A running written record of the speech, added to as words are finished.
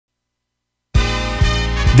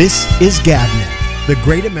This is GabNet, the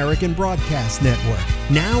Great American Broadcast Network,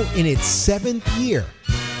 now in its 7th year.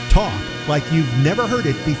 Talk like you've never heard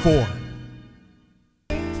it before.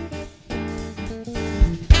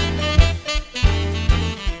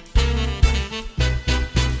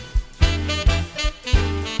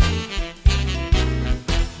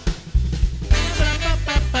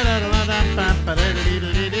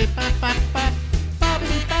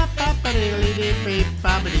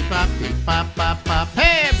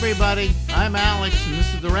 Hey everybody, I'm Alex and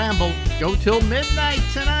this is the Ramble. Go till midnight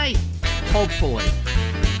tonight, hopefully.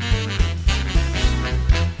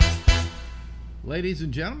 Ladies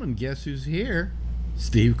and gentlemen, guess who's here?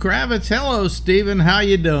 Steve Kravitz. Hello, Steven. How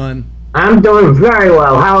you doing? I'm doing very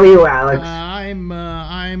well. How are you, Alex? I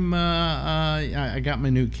got my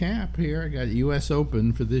new cap here. I got U.S.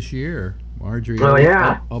 Open for this year. Marjorie. Oh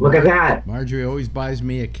yeah, look at that. Marjorie always buys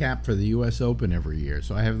me a cap for the U.S. Open every year,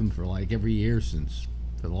 so I have them for like every year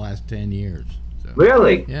for the last 10 years. So,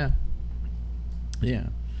 really? Yeah. Yeah.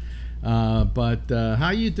 But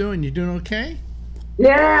how you doing? You doing okay?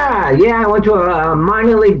 Yeah. I went to a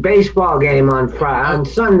minor league baseball game on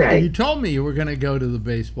Sunday. You told me you were going to go to the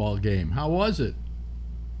baseball game. How was it?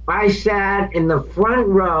 I sat in the front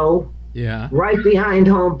row. Yeah. Right behind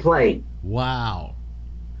home plate. Wow.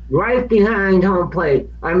 Right behind home plate.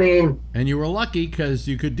 I mean. And you were lucky because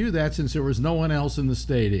you could do that since there was no one else in the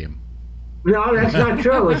stadium. No, that's not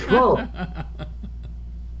true. It's full.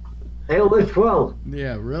 It was full.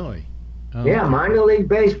 Yeah, really? Oh, yeah, okay. minor league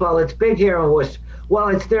baseball. It's big here in Worcester. Well,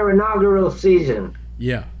 it's their inaugural season.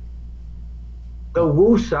 Yeah. The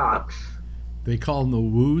Woo Sox. They call them the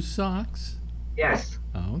Woo Sox? Yes.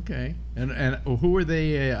 Oh, okay. And who are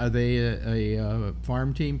they? Are they a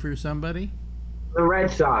farm team for somebody? The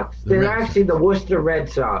Red Sox. They're actually the Worcester Red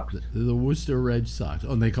Sox. The Worcester Red Sox.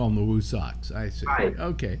 Oh, and they call them the Woo Sox. I see. Right.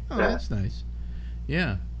 Okay. Oh, that's nice.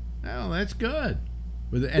 Yeah. Oh, that's good.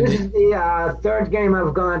 This is the third game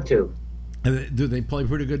I've gone to. Do they play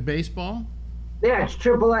pretty good baseball? Yeah, it's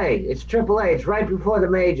AAA. It's AAA. It's right before the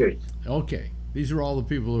majors. Okay. These are all the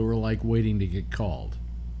people who are like waiting to get called.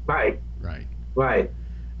 Right. Right. Right.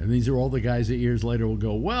 And these are all the guys that years later will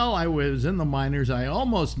go, well, I was in the minors. I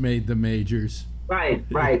almost made the majors. Right.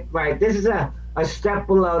 This is a step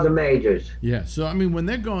below the majors. Yeah. So, I mean, when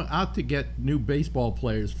they're going out to get new baseball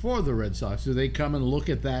players for the Red Sox, do they come and look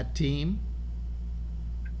at that team?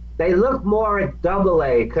 They look more at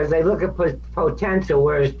AA because they look at potential,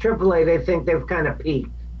 whereas AAA, they think they've kind of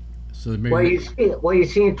peaked. So maybe what you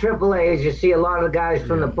see in AAA is you see a lot of the guys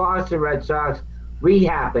from the Boston Red Sox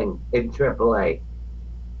rehabbing in AAA.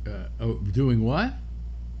 Doing what?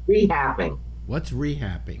 Rehabbing. What's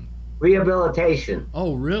rehabbing? Rehabilitation.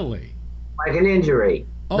 Oh, really? Like an injury.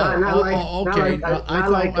 Okay.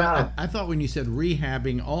 I thought when you said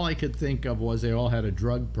rehabbing, all I could think of was they all had a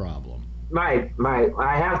drug problem. Right.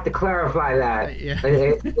 I have to clarify that. Yeah.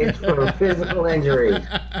 It's for physical injuries.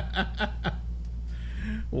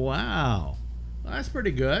 Wow. Well, that's pretty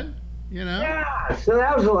good, you know? Yeah, so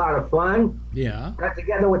that was a lot of fun. Yeah. Got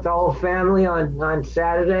together with the whole family on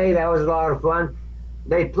Saturday. That was a lot of fun.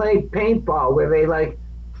 They played paintball where they, like,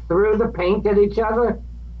 threw the paint at each other.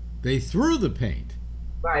 They threw the paint?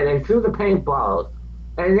 Right, they threw the paintballs.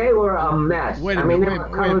 And they were a mess. They were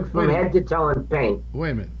covered from head to toe in paint.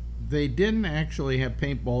 Wait a minute. They didn't actually have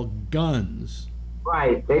paintball guns.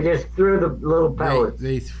 Right, they just threw the little pellets.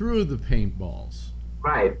 They threw the paintballs.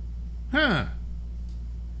 Right. Huh.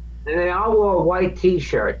 And they all wore white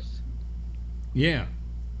T-shirts. Yeah.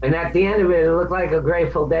 And at the end of it, it looked like a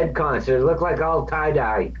Grateful Dead concert. It looked like all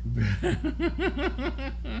tie-dye.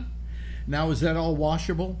 Now, is that all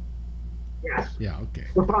washable? Yes. Yeah, okay.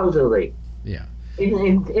 Supposedly. Yeah.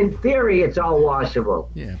 In theory, it's all washable.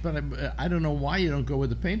 Yeah, but I don't know why you don't go with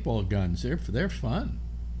the paintball guns. They're fun.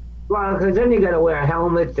 Well, because then you got to wear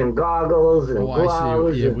helmets and goggles and gloves.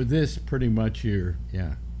 I see. Yeah, with this, pretty much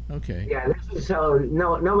yeah. Okay. Yeah, this is so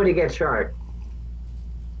nobody gets hurt.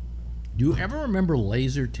 Do you ever remember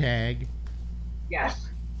laser tag? Yes.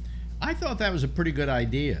 I thought that was a pretty good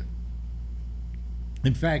idea.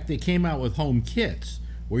 In fact, they came out with home kits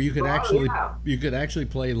where you could actually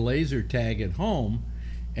play laser tag at home,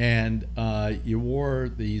 and you wore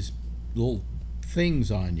these little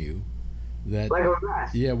things on you that like a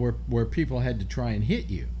vest. Yeah, where people had to try and hit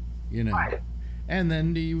you, you know. Right. And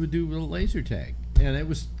then you would do a laser tag. And it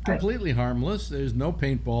was completely harmless. There's no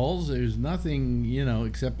paintballs. There's nothing, you know,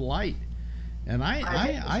 except light. And I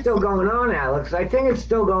think it's still going on, Alex. I think it's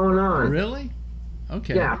still going on. Really?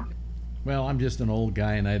 Okay. Yeah. Well, I'm just an old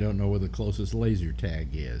guy, and I don't know where the closest laser tag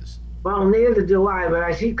is. Well, neither do I, but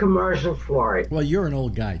I see commercials for it. Well, you're an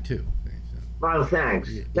old guy, too. Well, thanks.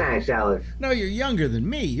 Yeah. Thanks, Alex. No, you're younger than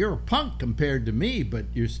me. You're a punk compared to me, but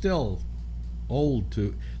you're still old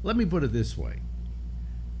to. Let me put it this way.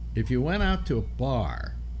 If you went out to a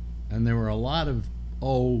bar and there were a lot of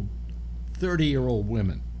 30-year-old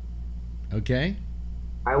women, okay?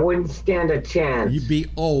 I wouldn't stand a chance. You'd be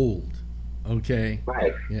old, okay?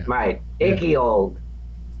 Right, Yeah. right. Icky old.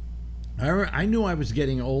 I knew I was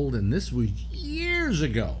getting old, and this was years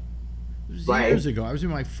ago. It was Right. years ago. I was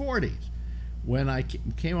in my 40s when I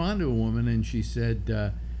came on to a woman, and she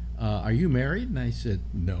said, are you married? And I said,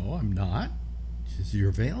 no, I'm not. She says, you're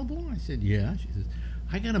available? I said, yeah. She says,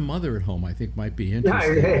 I got a mother at home I think might be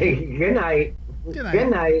interested. Good night. Good night. Good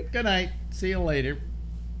night. Good night. See you later.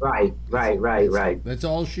 Right. That's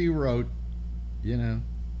all she wrote, you know.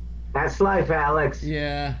 That's life, Alex.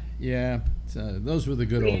 Yeah. So those were the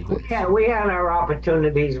good old days. Yeah, we had our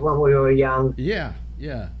opportunities when we were young. Yeah.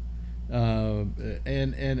 I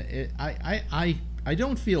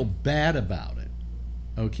don't feel bad about it.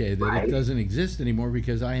 Okay, that Right. it doesn't exist anymore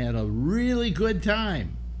because I had a really good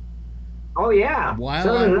time Oh yeah. while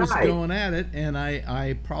so I did was I. going at it, and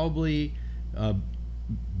I probably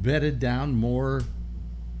bedded down more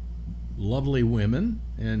lovely women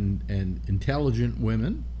and intelligent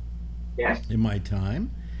women Yes. in my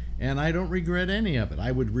time, and I don't regret any of it.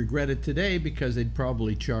 I would regret it today because they'd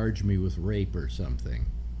probably charge me with rape or something,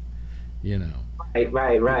 you know.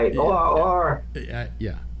 Right. Or Yeah.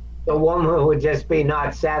 the woman would just be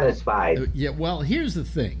not satisfied. Yeah, well, here's the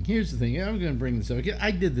thing. I'm going to bring this up.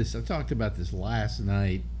 I did this. I talked about this last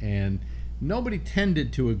night, and nobody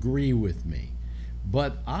tended to agree with me.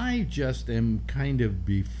 But I just am kind of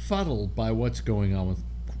befuddled by what's going on with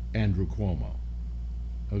Andrew Cuomo.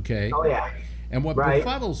 Okay? Oh yeah. And what Right.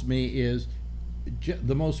 befuddles me is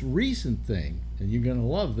the most recent thing, and you're going to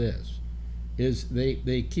love this, is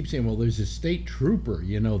they keep saying, well, there's a state trooper,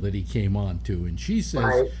 you know, that he came on to, and she says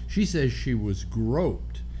Right. she was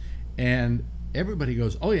groped, and everybody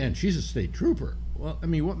goes, oh yeah, and she's a state trooper. Well, I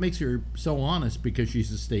mean, what makes her so honest? Because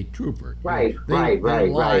she's a state trooper. Right. They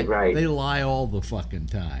lie, Right. They lie all the fucking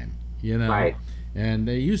time, you know. Right. And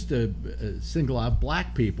they used to single out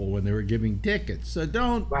black people when they were giving tickets. So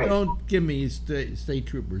don't give me state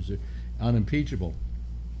troopers are unimpeachable.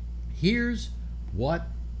 Here's what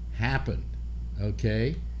happened,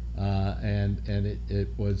 okay? And it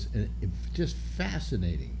was just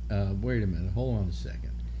fascinating. Wait a minute, hold on a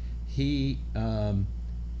second. He,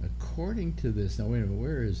 according to this, now wait a minute,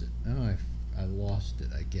 where is it? Oh, I lost it,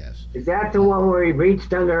 I guess. Is that the one where he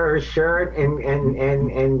reached under her shirt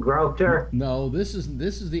and groped her? No, this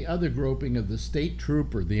is the other groping of the state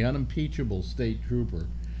trooper, the unimpeachable state trooper.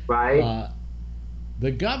 Right.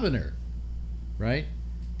 The governor, right,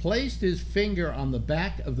 placed his finger on the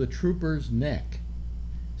back of the trooper's neck,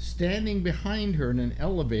 standing behind her in an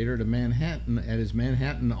elevator to Manhattan at his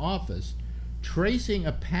Manhattan office, tracing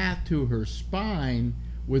a path to her spine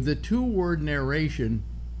with the two-word narration,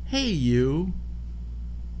 "Hey, you."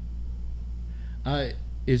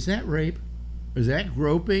 Is that rape? Is that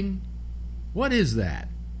groping? What is that?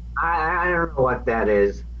 I don't know what that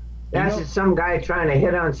is. That's know- just some guy trying to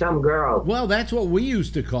hit on some girl. Well, that's what we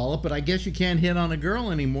used to call it, but I guess you can't hit on a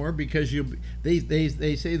girl anymore because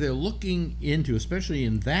they say they're looking into, especially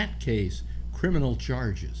in that case, criminal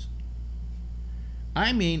charges.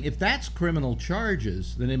 I mean, if that's criminal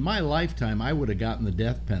charges, then in my lifetime I would have gotten the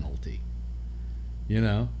death penalty. You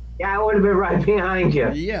know? Yeah, I would have been right behind you.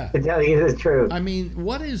 Yeah. To tell you the truth. I mean,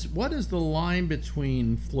 what is the line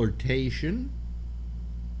between flirtation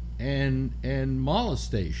and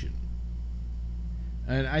molestation?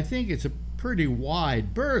 And I think it's a pretty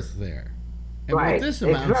wide berth there. And right. what this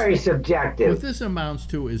It's very subjective. What this amounts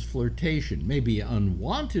to is flirtation. Maybe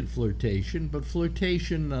unwanted flirtation, but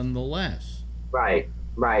flirtation nonetheless. Right.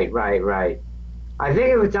 I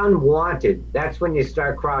think if it's unwanted, that's when you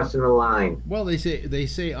start crossing the line. Well, they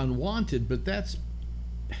say unwanted, but that's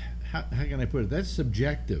how can I put it? That's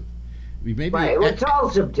subjective. Maybe Right. It's all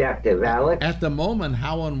subjective, Alex. At the moment,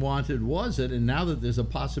 how unwanted was it? And now that there's a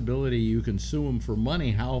possibility you can sue him for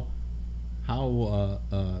money, how unwanted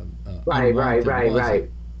was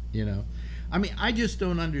it? You know, I mean, I just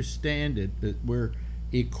don't understand it that we're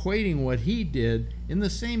equating what he did in the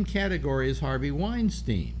same category as Harvey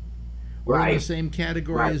Weinstein, or in the same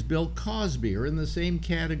category as Bill Cosby, or in the same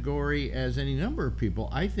category as any number of people.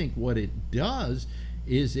 I think what it does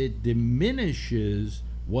is it diminishes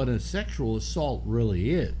what a sexual assault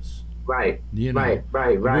really is. Right. You know,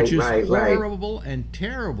 which is horrible and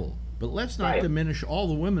terrible. But let's not diminish all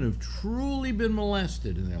the women who've truly been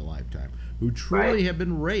molested in their lifetime, who truly have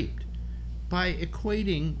been raped. by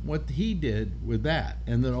equating what he did with that,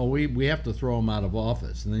 and then we have to throw him out of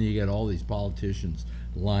office, and then you get all these politicians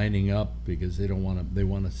lining up because they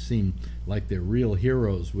want to seem like they're real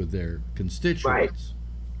heroes with their constituents.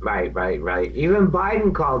 Right. Even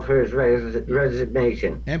Biden called for his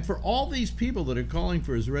resignation. And for all these people that are calling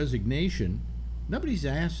for his resignation, nobody's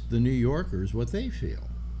asked the New Yorkers what they feel.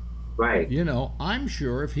 Right. You know, I'm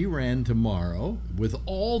sure if he ran tomorrow with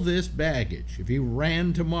all this baggage, if he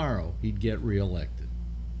ran tomorrow, he'd get reelected.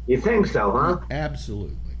 You think so, huh?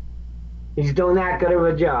 Absolutely. He's doing that good of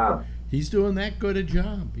a job. He's doing that good a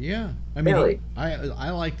job, yeah. I mean, really? I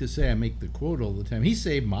like to say, I make the quote all the time, he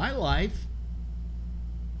saved my life.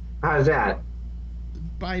 How's that?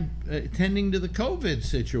 By attending to the COVID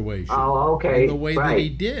situation. Oh, okay. In the way that he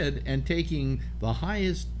did, and taking the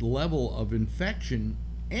highest level of infection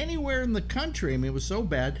anywhere in the country. I mean, it was so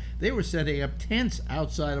bad, they were setting up tents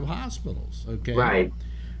outside of hospitals, okay? Right.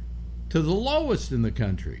 To the lowest in the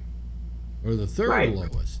country, or the third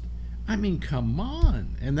lowest. I mean, come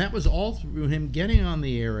on. And that was all through him getting on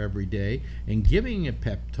the air every day and giving a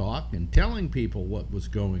pep talk and telling people what was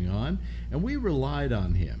going on. And we relied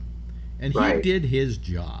on him. And he did his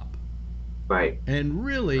job. Right. And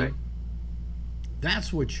really,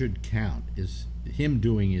 that's what should count, is him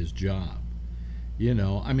doing his job. You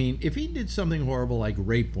know, I mean, if he did something horrible like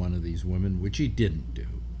rape one of these women, which he didn't do,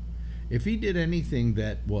 if he did anything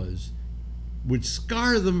that would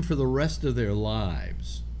scar them for the rest of their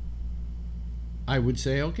lives, I would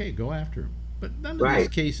say, okay, go after him. But none of these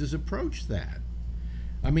cases approach that.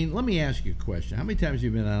 I mean, let me ask you a question. How many times have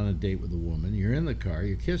you been on a date with a woman, you're in the car,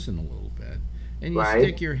 you're kissing a little bit, and you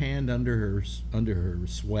stick your hand under her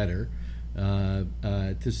sweater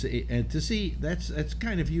to see that's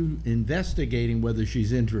kind of you investigating whether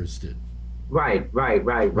she's interested. Right.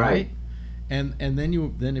 And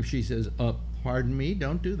then if she says, pardon me,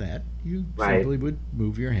 don't do that, you simply would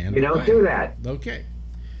move your hand away. You don't do that. Okay.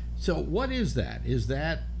 So what is that? Is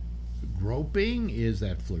that groping? Is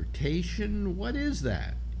that flirtation? What is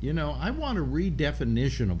that? You know, I want a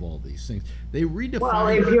redefinition of all these things. They redefine. Well,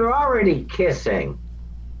 if you're already kissing,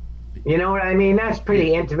 you know what I mean? That's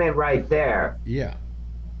pretty intimate right there. Yeah.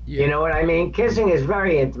 You know what I mean? Kissing is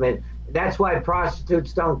very intimate. That's why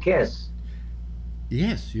prostitutes don't kiss.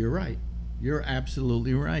 Yes, you're right. You're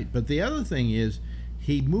absolutely right. But the other thing is,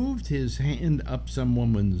 he moved his hand up some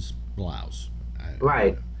woman's blouse.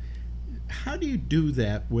 Right. How do you do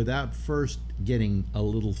that without first getting a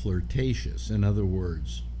little flirtatious? In other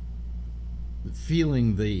words,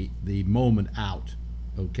 feeling the moment out,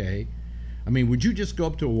 okay? I mean, would you just go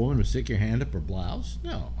up to a woman and stick your hand up her blouse?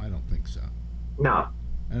 No, I don't think so. No.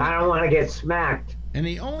 And I don't want to get smacked. And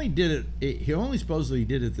he only did it, he only supposedly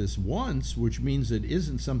did it this once, which means it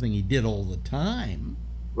isn't something he did all the time.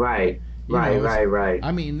 Right. Right.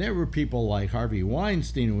 I mean, there were people like Harvey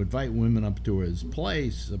Weinstein who would invite women up to his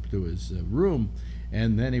place, up to his room,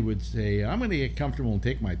 and then he would say, I'm going to get comfortable and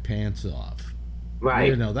take my pants off. Right.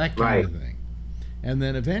 You know, that kind of thing. And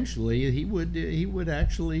then eventually he would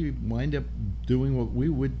actually wind up doing what we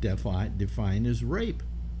would define as rape.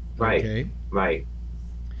 Okay? Right.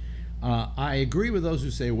 I agree with those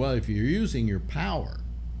who say, well, if you're using your power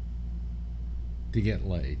to get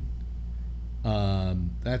laid,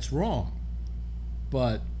 that's wrong.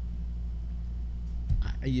 But,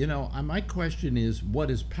 you know, my question is, what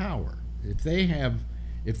is power?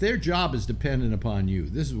 If their job is dependent upon you,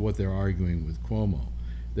 this is what they're arguing with Cuomo.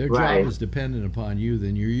 Their job is dependent upon you,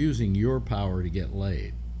 then you're using your power to get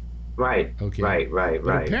laid. Right. Okay. Right.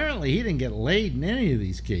 But apparently he didn't get laid in any of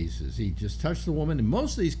these cases. He just touched the woman. In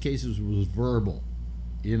most of these cases was verbal.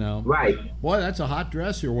 You know? Right. Boy, that's a hot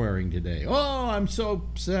dress you're wearing today. Oh, I'm so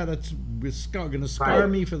upset. It's going to scar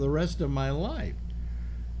me for the rest of my life.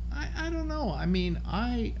 I don't know. I mean,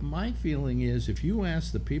 my feeling is, if you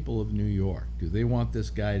ask the people of New York, do they want this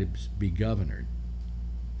guy to be governor?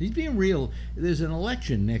 He's being real. There's an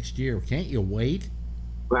election next year. Can't you wait?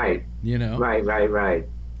 Right. You know? Right.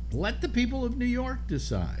 Let the people of New York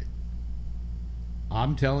decide.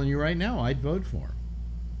 I'm telling you right now, I'd vote for him.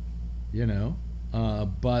 You know?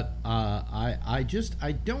 But I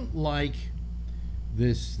don't like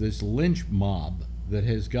this lynch mob that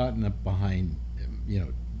has gotten up behind, you know,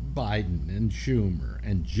 Biden and Schumer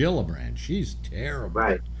and Gillibrand. She's terrible.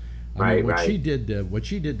 Right. I mean, what she did to Al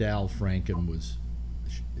Franken was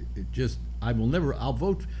just. I'll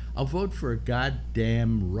vote for a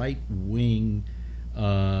goddamn right-wing,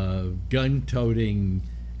 gun-toting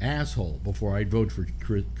asshole before I'd vote for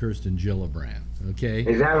Kirsten Gillibrand. Okay.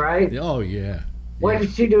 Is that right? Oh yeah. What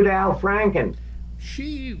did she do to Al Franken?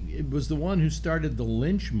 She was the one who started the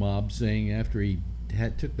lynch mob, saying after he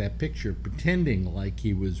took that picture pretending like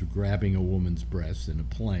he was grabbing a woman's breast in a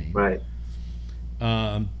plane, Right.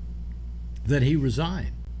 that he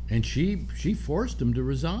resigned, and she forced him to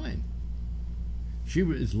resign. She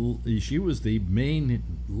was the main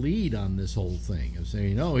lead on this whole thing of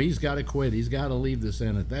saying, "Oh, he's got to quit. He's got to leave the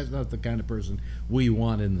Senate. That's not the kind of person we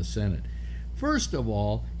want in the Senate." First of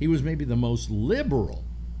all, he was maybe the most liberal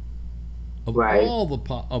of Right. all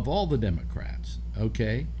the Democrats.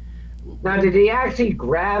 Okay. Now, did he actually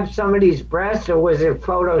grab somebody's breast, or was it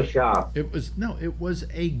Photoshop? It was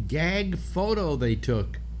a gag photo they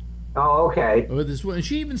took. Oh, okay. With this one,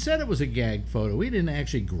 she even said it was a gag photo. We didn't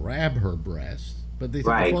actually grab her breast, but they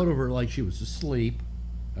took Right. a photo of her like she was asleep,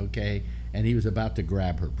 okay, and he was about to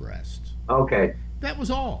grab her breast. Okay. That was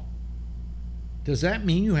all. Does that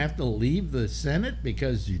mean you have to leave the Senate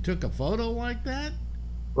because you took a photo like that?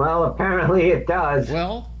 Well, apparently it does.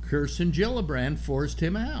 Well, Kirsten Gillibrand forced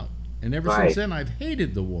him out. And ever Right. since then, I've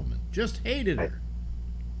hated the woman. Just hated her.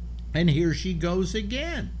 And here she goes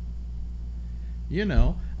again. You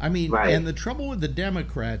know, I mean, Right. and the trouble with the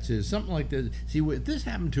Democrats is something like this. See, if this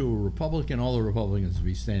happened to a Republican, all the Republicans would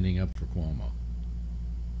be standing up for Cuomo.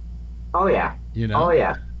 Oh, yeah. You know? Oh,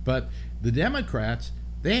 yeah. But the Democrats,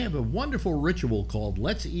 they have a wonderful ritual called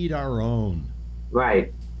 "Let's Eat Our Own."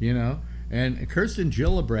 Right. You know, and Kirsten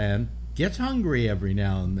Gillibrand gets hungry every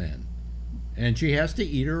now and then, and she has to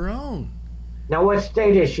eat her own. Now, what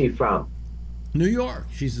state is she from? New York.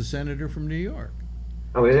 She's a senator from New York.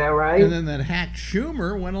 Oh, is that right? And then that hack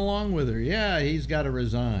Schumer went along with her. Yeah, he's got to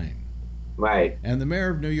resign. Right. And the mayor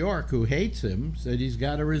of New York, who hates him, said he's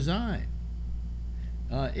got to resign.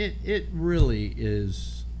 It really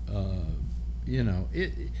is, you know,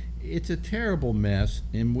 it's a terrible mess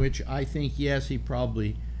in which I think, yes, he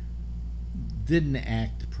probably didn't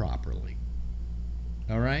act properly.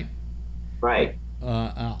 All right? Right.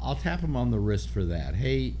 I'll tap him on the wrist for that.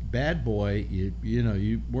 Hey, bad boy, you know,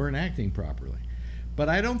 you weren't acting properly. But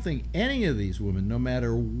I don't think any of these women, no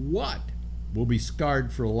matter what, will be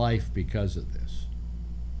scarred for life because of this.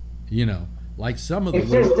 You know, like some of the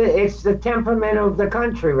women, It's the temperament of the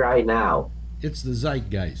country right now. it's the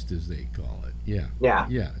zeitgeist, as they call it. Yeah. Yeah.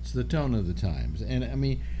 Yeah, it's the tone of the times. And I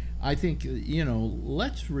mean, I think, you know,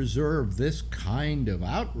 let's reserve this kind of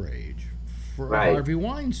outrage for Right. Harvey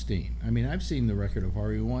Weinstein. I mean, I've seen the record of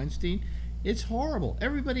Harvey Weinstein. It's horrible.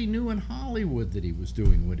 Everybody knew in Hollywood that he was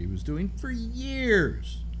doing what he was doing for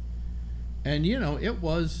years. And you know, it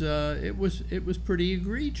was pretty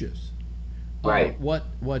egregious. Right.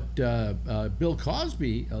 What Bill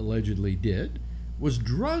Cosby allegedly did was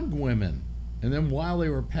drug women, and then while they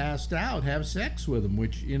were passed out, have sex with them.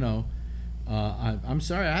 Which, you know, I'm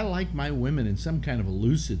sorry, I like my women in some kind of a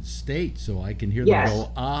lucid state so I can hear Yes. them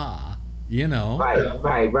go ah. You know. Right.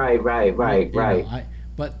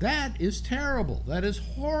 But that is terrible. That is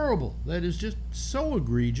horrible. That is just so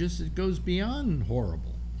egregious. It goes beyond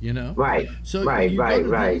horrible. You know. Right. So Right. you go Right. to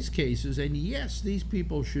Right. these cases, and yes, these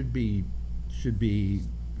people should be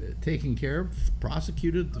taken care of,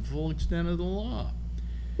 prosecuted to the full extent of the law.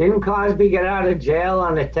 Didn't Cosby get out of jail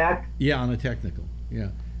on a tech? Yeah, on a technical. Yeah,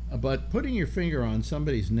 but putting your finger on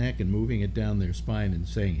somebody's neck and moving it down their spine and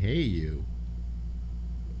saying, "Hey, you."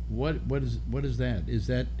 What is that? Is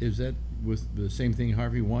that with the same thing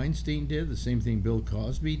Harvey Weinstein did? The same thing Bill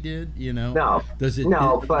Cosby did? You know? No. Does it?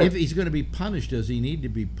 No, but if he's going to be punished, does he need to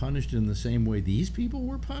be punished in the same way these people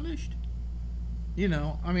were punished? You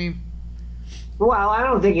know, I mean. well, I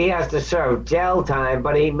don't think he has to serve jail time,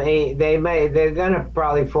 but they're gonna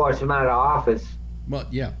probably force him out of office. Well,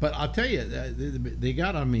 yeah, but I'll tell you, they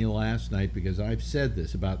got on me last night because I've said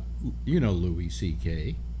this about, you know, Louis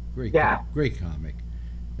C.K., great comic,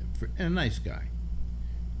 and a nice guy.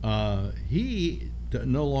 He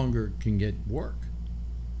no longer can get work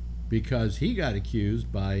because he got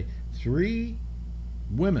accused by 3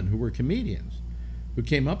 women who were comedians who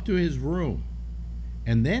came up to his room,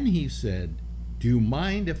 and then he said, "Do you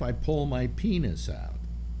mind if I pull my penis out?"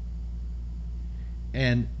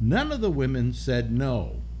 And none of the women said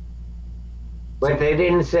no. But they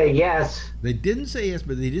didn't say yes. They didn't say yes,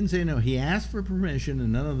 but they didn't say no. He asked for permission,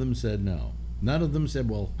 and none of them said no. None of them said,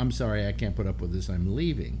 "Well, I'm sorry, I can't put up with this, I'm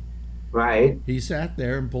leaving." Right. He sat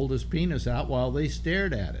there and pulled his penis out while they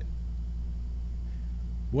stared at it.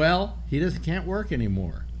 Well, he can't work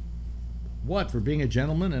anymore. What, for being a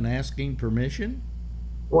gentleman and asking permission?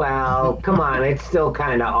 Well, come on, it's still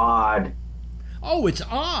kind of odd. Oh, it's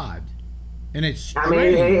odd. And it's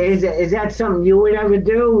strange. I mean, is that something you would ever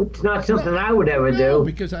do? It's not something I would ever do.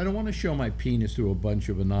 Because I don't want to show my penis to a bunch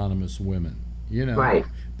of anonymous women, you know. Right.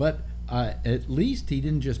 But at least he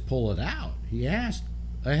didn't just pull it out. He asked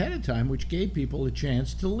ahead of time, which gave people a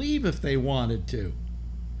chance to leave if they wanted to.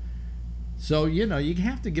 So, you know, you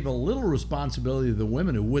have to give a little responsibility to the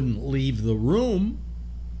women who wouldn't leave the room.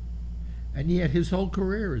 And yet his whole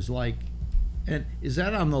career is like, and is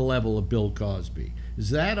that on the level of Bill Cosby? Is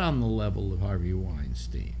that on the level of Harvey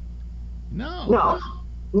Weinstein? No.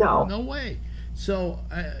 No way. So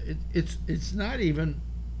it's not even.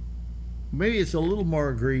 Maybe it's a little more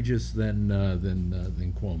egregious than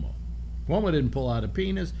Cuomo. Cuomo didn't pull out a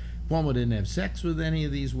penis. Cuomo didn't have sex with any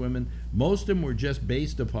of these women. Most of them were just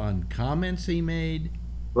based upon comments he made.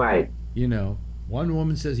 Right. You know, one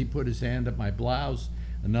woman says he put his hand up my blouse.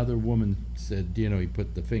 Another woman said, you know, he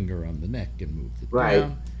put the finger on the neck and moved it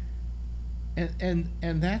down.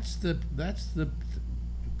 And that's the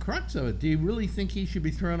crux of it. Do you really think he should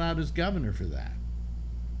be thrown out as governor for that?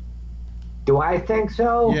 Do I think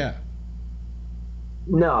so? Yeah.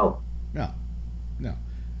 No.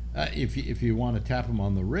 If you want to tap him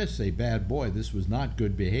on the wrist, say, bad boy, this was not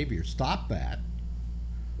good behavior. Stop that.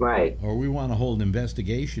 Right. Or we want to hold an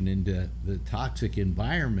investigation into the toxic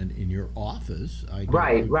environment in your office.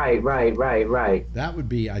 Right. That would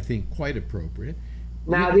be, I think, quite appropriate.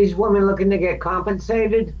 Now, these women looking to get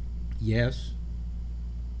compensated? Yes.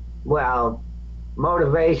 Well,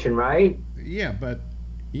 motivation, right? Yeah, but,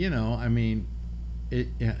 you know, I mean,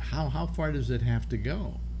 how far does it have to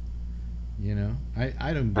go? You know,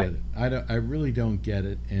 I don't get it. I really don't get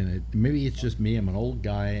it. And maybe it's just me. I'm an old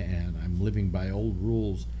guy and I'm living by old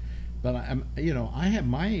rules. But I had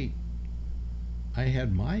my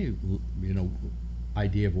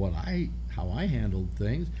idea of how I handled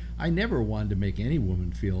things. I never wanted to make any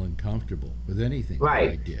woman feel uncomfortable with anything that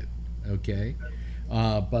I did. Okay.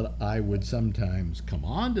 But I would sometimes come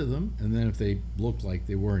on to them, and then if they looked like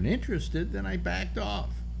they weren't interested, then I backed off.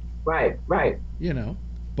 Right. You know.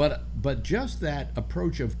 But just that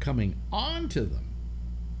approach of coming on to them,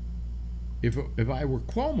 if I were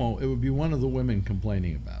Cuomo, it would be one of the women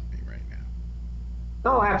complaining about me right now.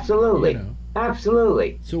 Oh, absolutely. You know?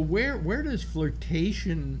 Absolutely. So where does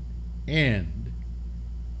flirtation end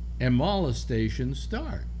and molestation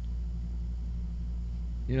start?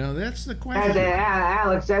 You know, that's the question.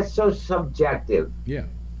 Alex, that's so subjective. Yeah.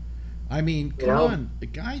 I mean, come on. The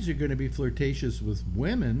guys are going to be flirtatious with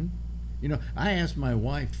women. You know, I asked my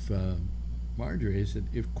wife, Marjorie, I said,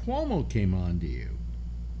 if Cuomo came on to you,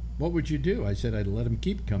 what would you do? I said, I'd let him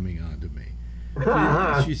keep coming on to me.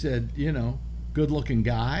 She said, you know, good-looking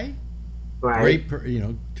guy, great,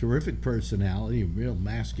 terrific personality, real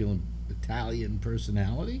masculine Italian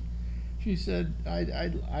personality. She said,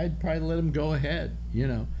 I'd probably let him go ahead, you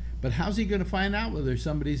know. But how's he going to find out whether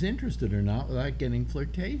somebody's interested or not without getting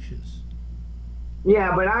flirtatious?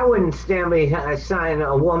 Yeah, but I wouldn't stand behind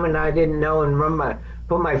a woman I didn't know and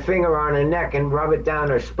put my finger on her neck and rub it down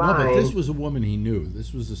her spine. No, but this was a woman he knew.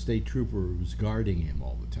 This was a state trooper who was guarding him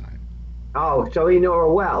all the time. Oh, so he knew her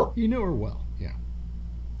well. He knew her well, yeah.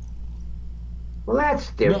 Well,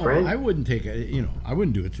 that's different. No, I wouldn't take it. You know, I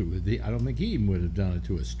wouldn't do it to. I don't think he even would have done it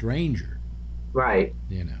to a stranger. Right.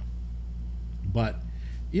 You know, but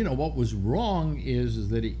you know what was wrong is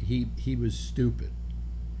that he was stupid.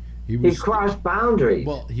 He crossed boundaries.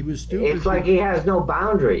 Well, he was stupid. It's like he has no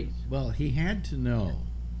boundaries. Well, he had to know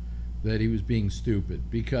that he was being stupid,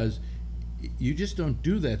 because you just don't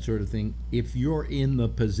do that sort of thing if you're in the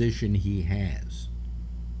position he has.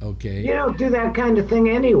 Okay? You don't do that kind of thing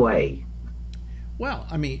anyway. Well,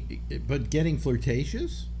 I mean, but getting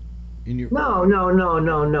flirtatious in your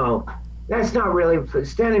No. That's not really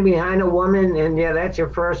standing behind a woman, and yeah, that's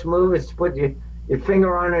your first move, is to put your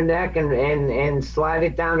finger on her neck and slide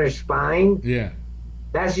it down her spine. Yeah.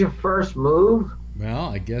 That's your first move? Well,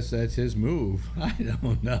 I guess that's his move. I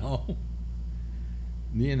don't know.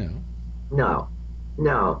 You know. No.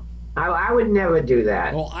 I would never do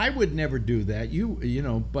that. Well, I would never do that. You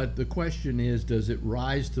know, but the question is, does it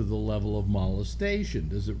rise to the level of molestation?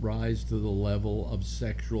 Does it rise to the level of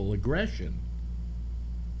sexual aggression?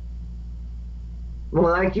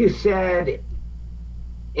 Well, like you said,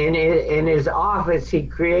 in his office, he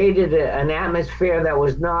created an atmosphere that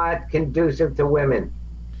was not conducive to women.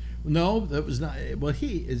 No, that was not. Well,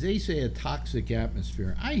 as they say, a toxic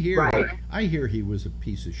atmosphere. I hear he was a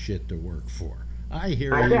piece of shit to work for. I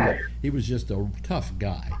hear he was just a tough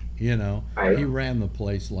guy. You know, he ran the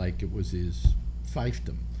place like it was his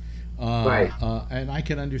fiefdom. And I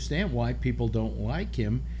can understand why people don't like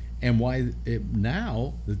him, and why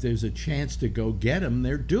now that there's a chance to go get him,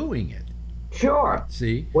 they're doing it. Sure.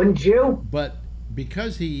 See? Wouldn't you? But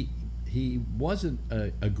because he wasn't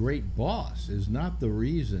a great boss is not the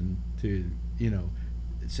reason to, you know,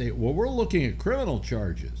 say, well, we're looking at criminal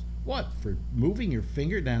charges. What, for moving your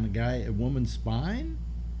finger down a woman's spine?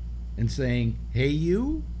 and saying, "Hey,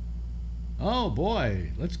 you." Oh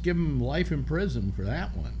boy, let's give him life in prison for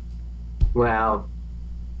that one. Well,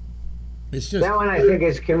 It's just, that one I think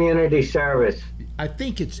is community service. I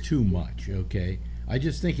think it's too much, okay? I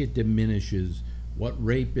just think it diminishes what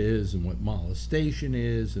rape is and what molestation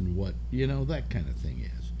is and what, that kind of thing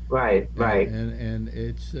is. Right, right. And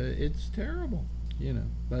it's terrible,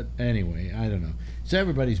 But anyway, I don't know. So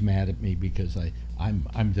everybody's mad at me because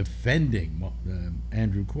I'm defending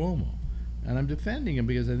Andrew Cuomo. And I'm defending him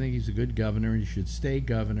because I think he's a good governor and he should stay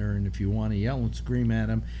governor. And if you want to yell and scream at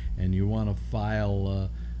him and you want to file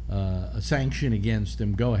a sanction against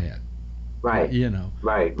him, go ahead. Right.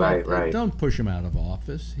 Right, but right. Don't push him out of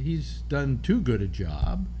office. He's done too good a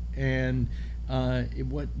job. And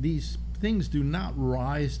what these things do not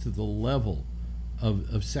rise to the level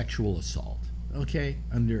of sexual assault, okay,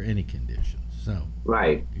 under any conditions. So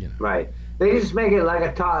right, right. They just make it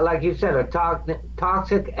like like you said, a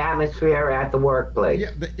toxic atmosphere at the workplace.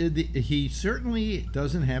 Yeah, he certainly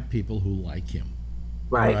doesn't have people who like him.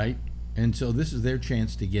 Right. Right. And so this is their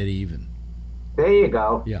chance to get even. There you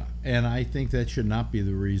go. Yeah, and I think that should not be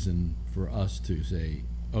the reason for us to say,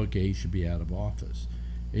 okay, he should be out of office.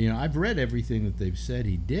 I've read everything that they've said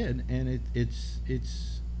he did, and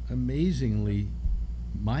it's amazingly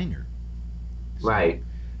minor. Right.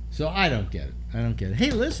 So I don't get it.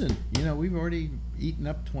 Hey, listen, we've already eaten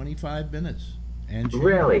up 25 minutes. And change.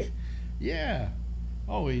 Really? Yeah.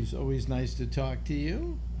 Always nice to talk to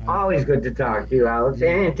you. Always good to talk to you, Alex,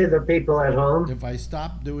 and to the people at home. If I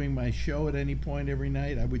stopped doing my show at any point every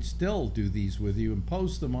night, I would still do these with you and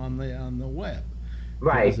post them on the web.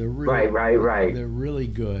 Right, right. They're really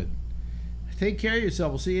good. Take care of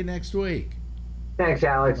yourself. We'll see you next week. Thanks,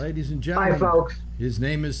 Alex. Ladies and gentlemen. Bye, folks. His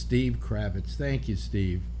name is Steve Kravitz. Thank you,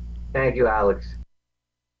 Steve. Thank you, Alex.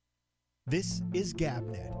 This is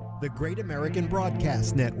GabNet, the Great American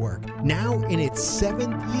Broadcast Network, now in its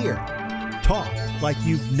 7th year. Talk like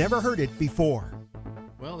you've never heard it before.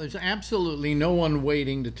 Well, there's absolutely no one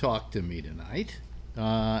waiting to talk to me tonight.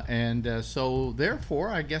 So therefore,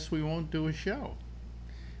 I guess we won't do a show.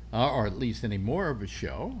 Or at least any more of a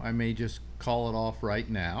show. I may just call it off right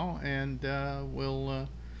now, and we'll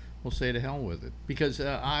say to hell with it. Because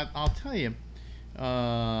I'll tell you,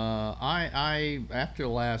 I after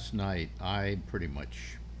last night, I pretty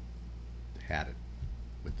much had it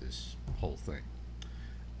with this whole thing.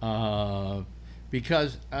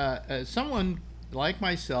 Because someone like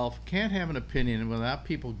myself can't have an opinion without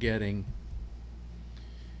people getting,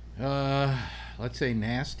 let's say,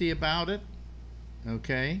 nasty about it.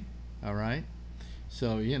 Okay, all right.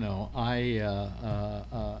 So I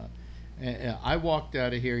walked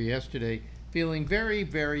out of here yesterday feeling very,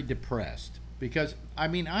 very depressed because I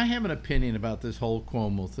have an opinion about this whole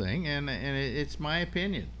Cuomo thing, and it's my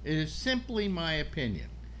opinion. It is simply my opinion.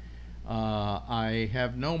 I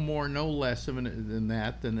have no more, no less than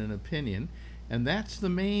an opinion, and that's the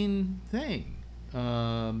main thing.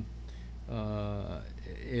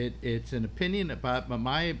 It's an opinion about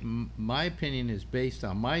my opinion is based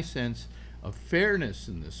on my sense of fairness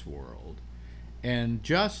in this world, and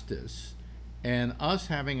justice, and us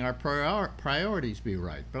having our priorities be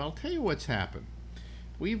right. But I'll tell you what's happened.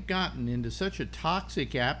 We've gotten into such a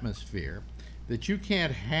toxic atmosphere that you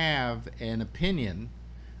can't have an opinion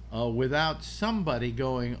without somebody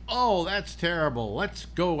going, "Oh, that's terrible. Let's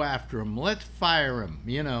go after him. Let's fire him."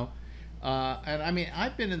 And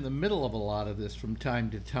I've been in the middle of a lot of this from time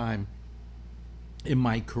to time in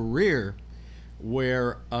my career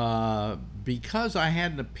where because I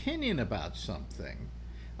had an opinion about something,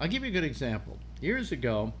 I'll give you a good example. Years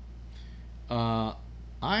ago, I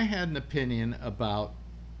had an opinion about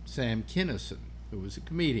Sam Kinison, who was a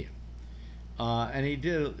comedian. And he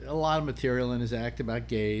did a lot of material in his act about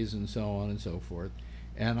gays and so on and so forth.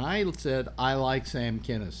 And I said, I like Sam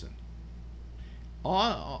Kinison.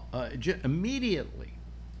 Immediately,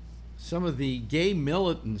 some of the gay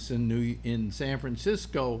militants in San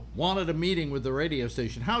Francisco wanted a meeting with the radio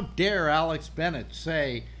station. How dare Alex Bennett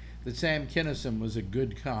say that Sam Kinison was a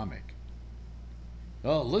good comic?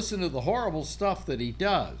 Oh, listen to the horrible stuff that he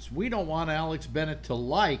does. We don't want Alex Bennett to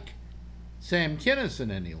like Sam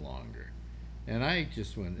Kinison any longer. And I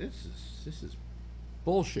just went, this is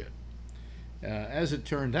bullshit. As it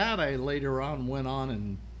turned out, I later on went on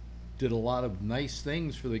and did a lot of nice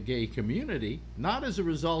things for the gay community, not as a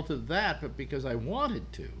result of that, but because I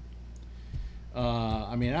wanted to.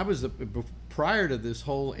 I was prior to this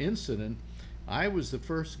whole incident, I was the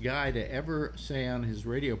first guy to ever say on his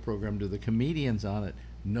radio program to the comedians on it,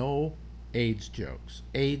 no AIDS jokes.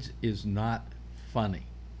 AIDS is not funny,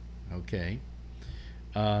 okay?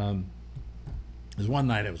 Because one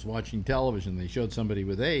night I was watching television, they showed somebody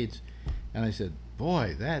with AIDS, and I said,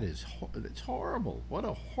 boy, it's horrible. What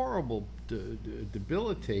a horrible,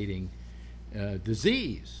 debilitating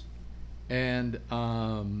disease. And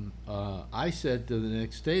I said to the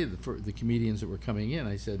next day, the comedians that were coming in,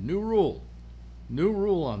 I said, new rule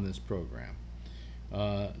on this program.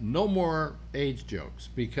 No more AIDS jokes,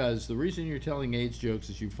 because the reason you're telling AIDS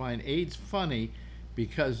jokes is you find AIDS funny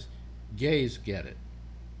because gays get it.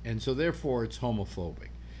 And so therefore it's homophobic.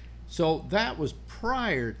 So that was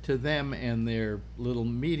prior to them and their little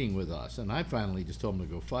meeting with us. And I finally just told them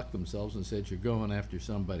to go fuck themselves and said, you're going after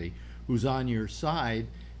somebody who's on your side.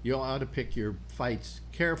 You ought to pick your fights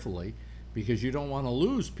carefully, because you don't want to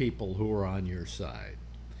lose people who are on your side.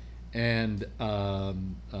 And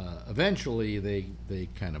eventually they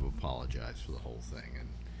kind of apologized for the whole thing. And,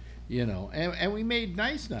 you know, and we made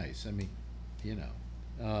nice. I mean, you know,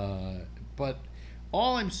 but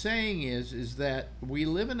all I'm saying is that we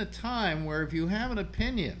live in a time where if you have an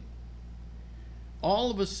opinion, all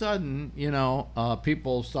of a sudden, you know,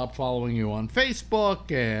 people stop following you on Facebook,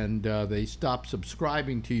 and they stop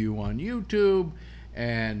subscribing to you on YouTube,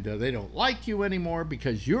 and they don't like you anymore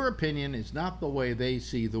because your opinion is not the way they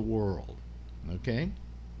see the world. Okay?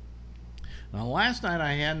 Now, last night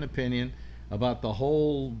I had an opinion about the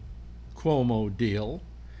whole Cuomo deal,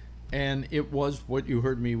 and it was what you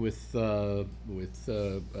heard me with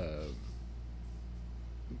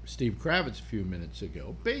Steve Kravitz a few minutes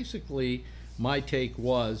ago. Basically, my take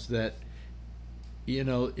was that, you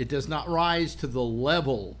know, it does not rise to the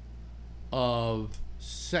level of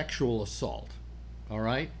sexual assault. All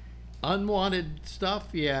right? Unwanted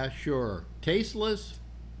stuff, yeah, sure. Tasteless,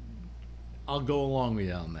 I'll go along with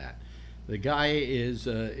you on that. The guy is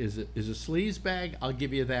a sleazebag, I'll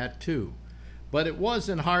give you that too. But it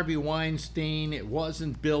wasn't Harvey Weinstein, it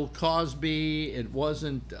wasn't Bill Cosby, it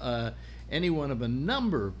wasn't any one of a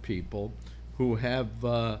number of people who have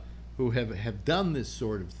done this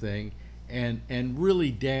sort of thing and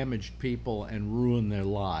really damaged people and ruined their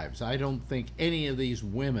lives. I don't think any of these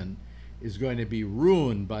women is going to be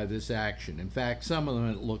ruined by this action. In fact, some of them,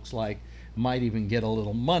 it looks like, might even get a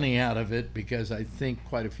little money out of it, because I think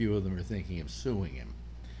quite a few of them are thinking of suing him.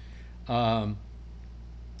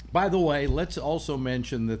 By the way, let's also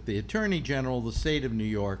mention that the Attorney General of the state of New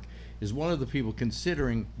York is one of the people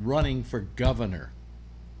considering running for governor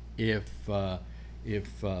if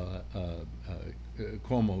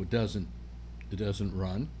Cuomo doesn't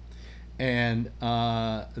run. And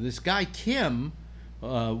this guy Kim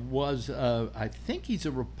was, I think he's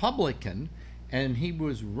a Republican, and he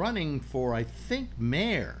was running for, I think,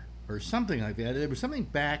 mayor or something like that. There was something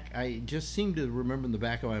back, I just seem to remember in the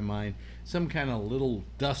back of my mind, some kind of little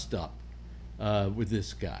dust-up with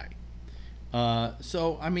this guy.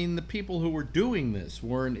 So, I mean, the people who were doing this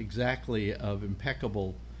weren't exactly of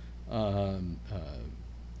impeccable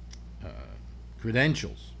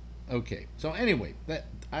credentials. Okay, so anyway,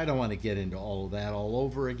 I don't want to get into all of that all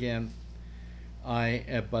over again.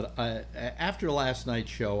 But after last night's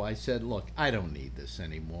show, I said, look, I don't need this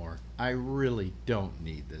anymore. I really don't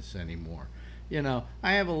need this anymore. You know,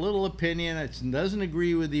 I have a little opinion. It doesn't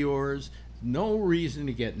agree with yours. No reason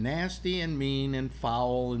to get nasty and mean and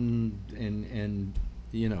foul and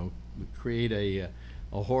you know, create a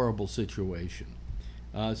horrible situation.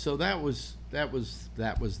 So that was that.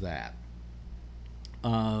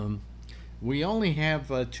 We only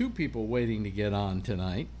have 2 people waiting to get on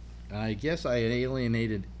tonight. I guess I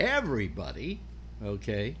alienated everybody,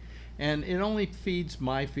 okay? And it only feeds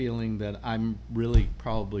my feeling that I'm really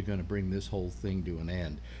probably going to bring this whole thing to an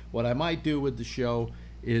end. What I might do with the show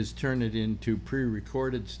is turn it into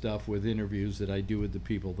pre-recorded stuff with interviews that I do with the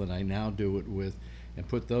people that I now do it with, and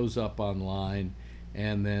put those up online,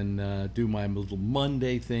 and then do my little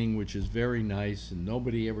Monday thing, which is very nice, and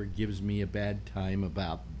nobody ever gives me a bad time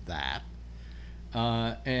about that.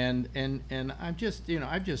 And I've just, you know,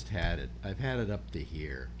 I've just had it. I've had it up to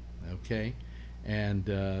here, okay? And,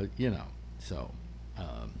 you know, so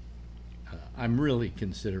I'm really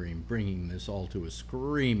considering bringing this all to a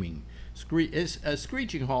screeching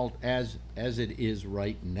halt as it is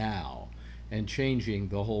right now, and changing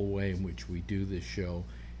the whole way in which we do this show.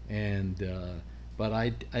 And but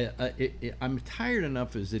I'm tired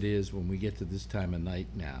enough as it is when we get to this time of night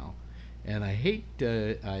now. And I hate,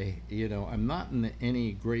 you know, I'm not in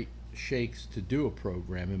any great shakes to do a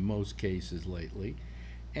program in most cases lately.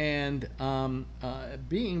 And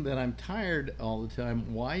being that I'm tired all the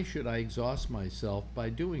time, why should I exhaust myself by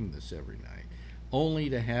doing this every night? Only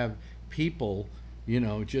to have people, you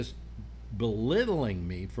know, just belittling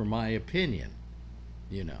me for my opinion,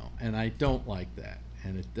 you know, and I don't like that.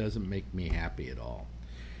 And it doesn't make me happy at all.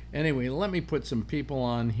 Anyway, let me put some people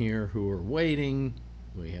on here who are waiting.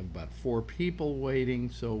 We have about 4 people waiting,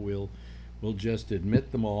 so we'll just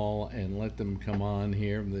admit them all and let them come on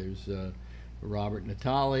here. There's Robert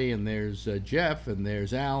Natali, and there's Jeff, and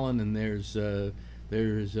there's Alan, and there's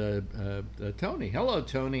Tony. Hello,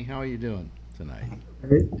 Tony. How are you doing tonight?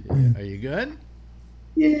 Are you good?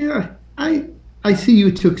 Yeah, I see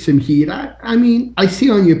you took some heat. I mean, I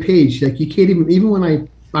see on your page like you can't even when I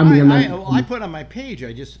put on my page.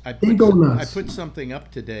 I put something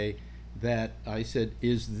up today that I said,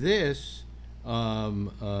 is this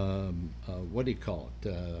what do you call it?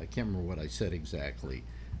 I can't remember what I said exactly.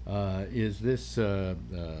 Is this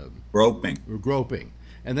groping? Groping.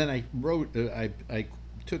 And then I wrote, I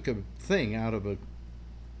took a thing out of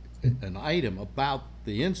an item about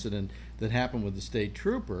the incident that happened with the state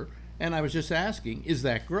trooper, and I was just asking, is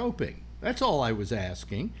that groping? That's all I was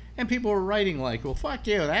asking. And people were writing like, well, fuck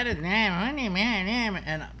you, that isn't,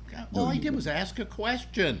 and all I did was ask a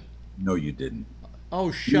question. No, you didn't.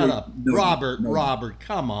 Oh, shut up. Robert,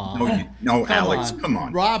 come on. No, Alex, come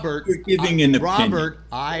on. Robert, you're giving an opinion. Robert,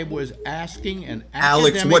 I was asking an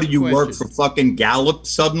Alex, what do you work for fucking Gallup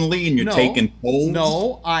suddenly and you're taking polls?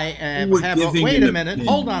 No, I have wait a minute.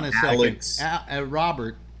 Hold on a second.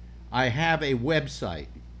 Robert, I have a website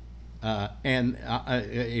and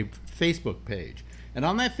a Facebook page. And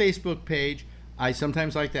on that Facebook page, I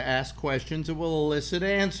sometimes like to ask questions that will elicit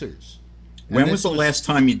answers. When was the last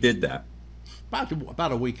time you did that?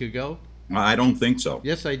 About a week ago. I don't think so.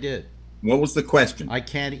 Yes, I did. What was the question? I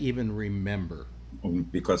can't even remember.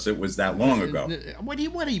 Because it was that long ago.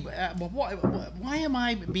 Why am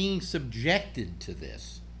I being subjected to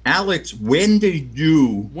this? Alex, when did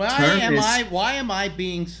you why am I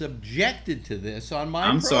being subjected to this on my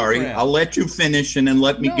program? Sorry, I'll let you finish and then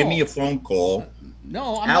give me a phone call.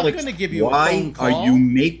 No, I'm Alex, not going to give you a phone call. Why are you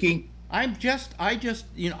making... I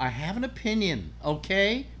have an opinion,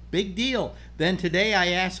 okay? Big deal. Then today I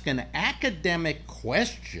ask an academic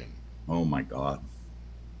question. Oh my God.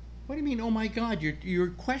 What do you mean, oh my God? You're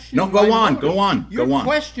questioning No, go on. You're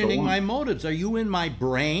questioning my motives. Are you in my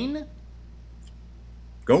brain?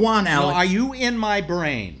 Go on, Alex. No, are you in my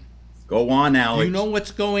brain? Go on, Alex. Do you know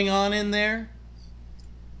what's going on in there?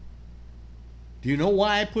 Do you know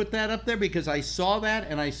why I put that up there? Because I saw that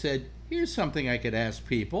and I said, here's something I could ask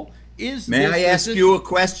people. May I ask you a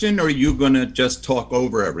question, or are you going to just talk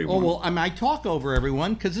over everyone? Oh, well, I might talk over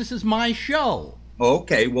everyone because this is my show.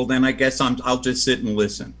 Okay, well then I guess I'll just sit and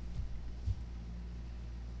listen.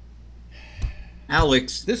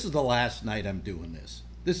 Alex. This is the last night I'm doing this.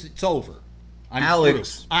 It's over.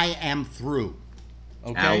 Alex. Through. I am through.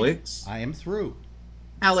 Okay? Alex. I am through.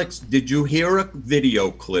 Alex, did you hear a video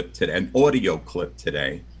clip today, an audio clip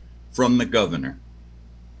today from the governor?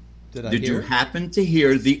 Did you happen to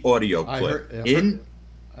hear the audio clip?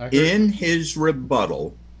 In his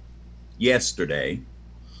rebuttal yesterday,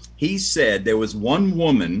 he said there was one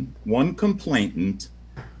woman, one complainant,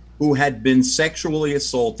 who had been sexually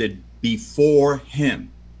assaulted before him.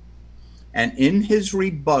 And in his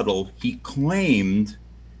rebuttal, he claimed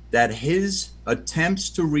that his attempts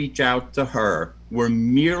to reach out to her were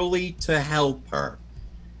merely to help her.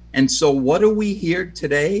 And so what do we hear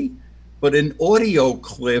today? But an audio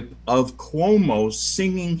clip of Cuomo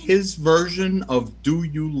singing his version of Do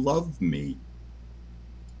You Love Me?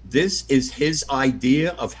 This is his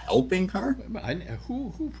idea of helping her?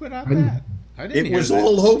 Who put out that? It was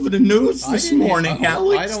all over the news this morning,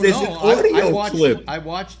 Alex. There's an audio clip. I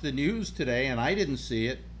watched the news today and I didn't see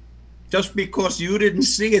it. Just because you didn't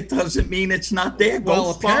see it doesn't mean it's not there.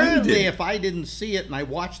 Well, apparently if I didn't see it and I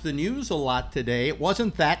watched the news a lot today, it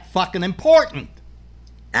wasn't that fucking important.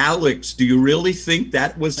 Alex, do you really think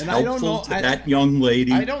that was helpful to that young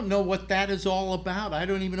lady? I don't know what that is all about. I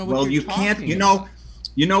don't even know what you're talking about. Well,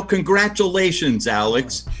 you know, congratulations,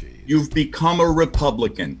 Alex. You've become a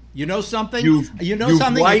Republican. You know something? You've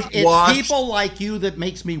something? It's people like you that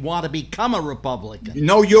makes me want to become a Republican.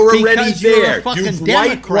 No, you're already there. You've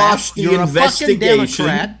whitewashed the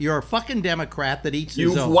investigation. You're a fucking Democrat that eats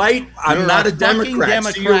his own. I'm not a Democrat,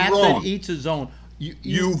 so you're wrong. That eats his own.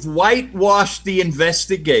 You've whitewashed the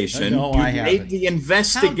investigation. No, I haven't. You've made the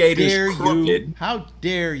investigators crooked. How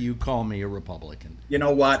dare you call me a Republican? You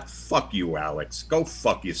know what? Fuck you, Alex. Go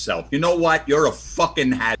fuck yourself. You know what? You're a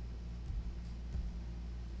fucking hat.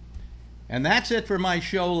 And that's it for my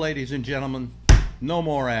show, ladies and gentlemen. No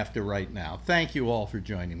more after right now. Thank you all for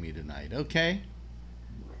joining me tonight. Okay.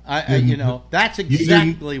 You know, that's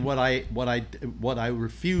exactly what I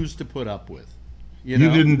refuse to put up with. You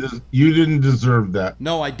didn't deserve that.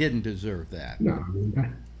 No, I didn't deserve that.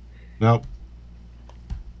 No.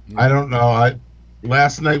 I don't know.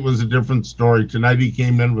 last night was a different story. Tonight he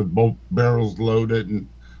came in with both barrels loaded, and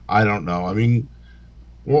I don't know. I mean,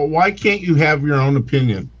 well, why can't you have your own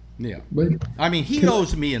opinion? Yeah. I mean, he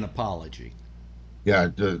owes me an apology. Yeah.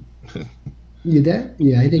 You that?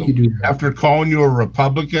 Yeah, I think you do. After calling you a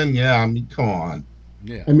Republican, yeah, I mean, come on.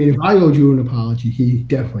 Yeah. I mean, if I owed you an apology, he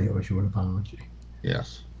definitely owes you an apology.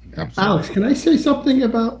 Yes. Absolutely. Alex, can I say something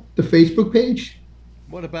about the Facebook page?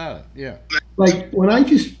 What about it? Yeah. Like when I'm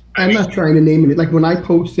not trying to name it. Like when I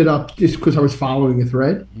posted up just because I was following a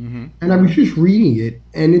thread, and I was just reading it,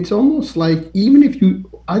 and it's almost like even if you,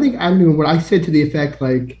 I don't know what I said to the effect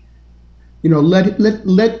like, you know, let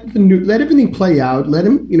everything play out. Let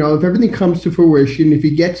him, you know, if everything comes to fruition, if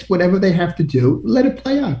he gets whatever they have to do, let it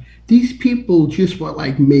play out. These people just were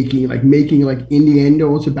like making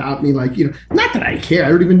innuendos about me, like, you know, not that I care. I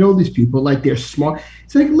don't even know these people. Like they're smart.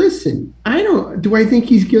 It's like, listen, do I think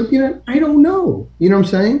he's guilty? You know, I don't know. You know what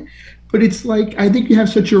I'm saying? But it's like, I think you have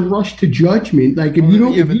such a rush to judgment. Like if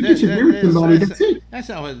you disagree with somebody, that's it. That's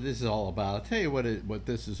not what this is all about. I'll tell you what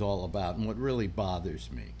this is all about, and what really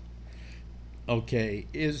bothers me. Okay,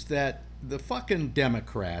 is that the fucking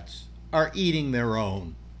Democrats are eating their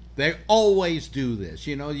own. They always do this.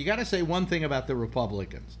 You know, you got to say one thing about the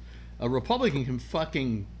Republicans. A Republican can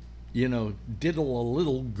fucking, you know, diddle a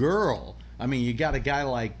little girl. I mean, you got a guy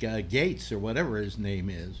like Gates or whatever his name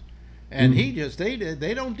is, and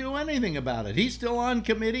they don't do anything about it. He's still on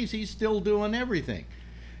committees. He's still doing everything.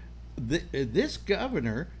 This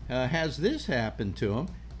governor has this happen to him.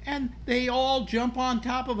 And they all jump on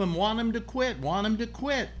top of him, want him to quit.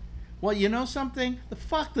 Well, you know something?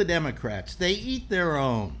 Fuck the Democrats. They eat their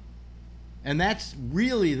own. And that's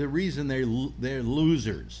really the reason they're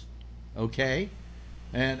losers. Okay?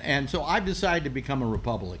 And so I've decided to become a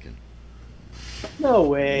Republican. No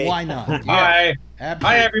way. Why not? Yeah, Hi.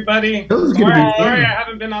 absolutely. Hi, everybody. Sorry, I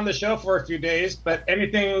haven't been on the show for a few days, but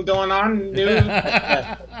anything going on new?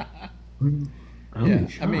 Yeah,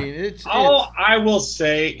 I mean, all I will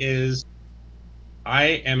say is I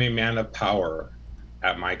am a man of power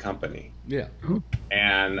at my company. Yeah.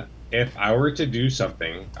 And if I were to do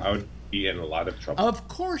something, I would be in a lot of trouble. Of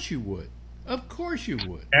course you would.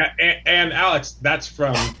 And Alex, that's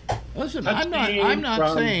from. Listen, I'm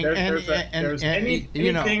not saying anything.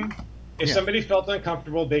 You know, if somebody felt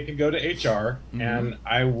uncomfortable, they could go to HR, and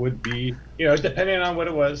I would be, you know, depending on what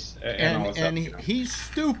it was. He's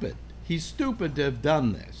stupid. He's stupid to have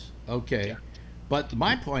done this, okay? Yeah. But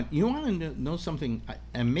my point, you want to know something,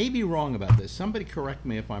 and may be wrong about this. Somebody correct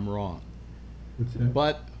me if I'm wrong. What's that?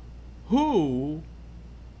 But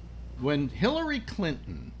when Hillary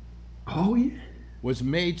Clinton was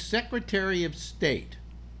made Secretary of State,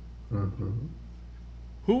 who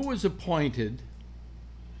was appointed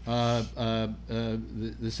the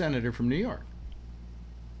senator from New York?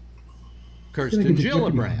 Kirsten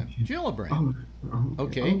Gillibrand.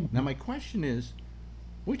 Okay. Now my question is,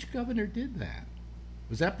 which governor did that?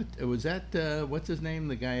 Was that what's his name?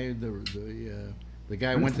 The guy the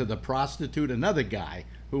guy went to the prostitute. Another guy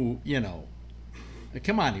who, you know,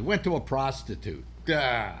 come on, he went to a prostitute.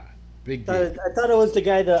 Big deal. I thought it was the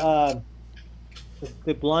guy, the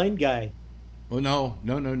blind guy. Oh no.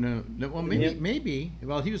 Well, maybe.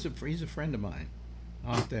 Well, he's a friend of mine.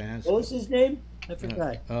 I'll have to ask. What was his name? I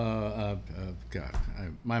forgot. God,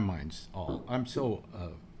 my mind's all. I'm so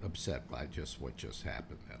upset by what just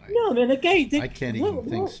happened that I can't even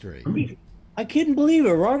think straight. I couldn't believe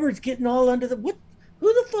it. Robert's getting all under the what?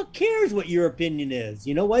 Who the fuck cares what your opinion is?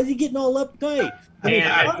 You know, why is he getting all uptight?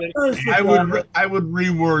 I would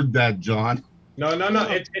reword that, John. No.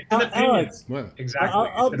 It's an opinion. Exactly.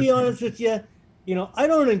 I'll be honest with you. You know, I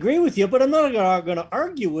don't agree with you, but I'm not going to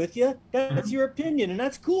argue with you. That's your opinion, and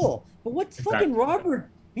that's cool. But what's fucking Robert?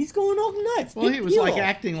 He's going all nuts. Well, he was like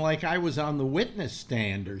acting like I was on the witness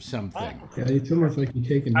stand or something. Yeah, it's almost like you're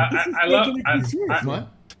taking. I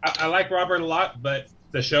like Robert a lot, but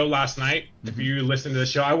the show last night, if you listen to the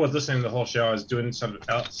show, I was listening to the whole show. I was doing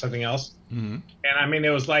something else. And I mean, it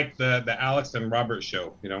was like the Alex and Robert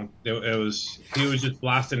show, you know, he was just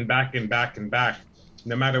blasting back and back and back,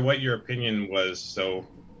 no matter what your opinion was. So,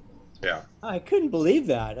 yeah. I couldn't believe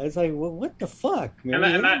that. I was like, well, what the fuck? Man?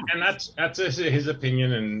 And that's his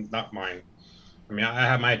opinion and not mine. I mean, I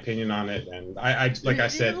have my opinion on it, and I like I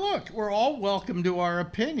said. Look, we're all welcome to our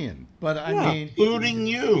opinion, but I mean, including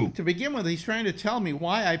you. To begin with, he's trying to tell me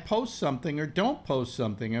why I post something or don't post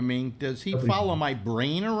something. I mean, does he follow my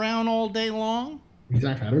brain around all day long?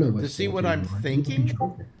 Exactly. I don't know. To see what I'm thinking.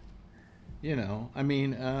 You know, I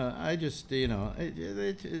mean, I just, you know,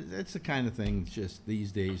 it's the kind of thing. Just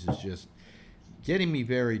these days is just getting me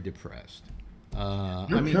very depressed.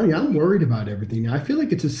 I'm worried about everything. I feel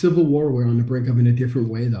like it's a civil war we're on the brink of in a different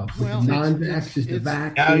way, though. Well, non-vaxxers, the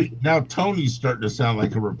vaxxers. Now Tony's starting to sound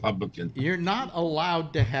like a Republican. You're not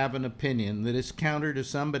allowed to have an opinion that is counter to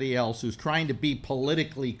somebody else who's trying to be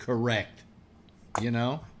politically correct. You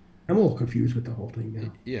know? I'm a little confused with the whole thing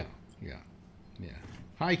now. Yeah.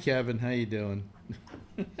 Hi, Kevin. How you doing?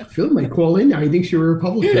 Phil might call in now. He thinks you're a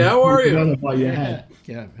Republican. Yeah, how are you?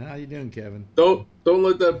 Yeah, how you doing, Kevin? Don't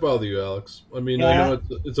let that bother you, Alex. I mean, I know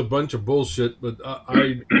it's a bunch of bullshit, but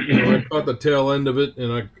I caught the tail end of it,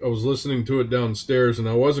 and I was listening to it downstairs, and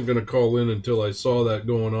I wasn't going to call in until I saw that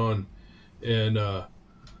going on, and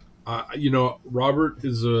Robert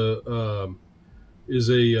is a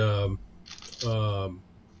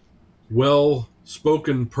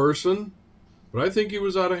well-spoken person, but I think he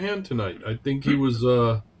was out of hand tonight. I think he was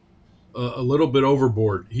a little bit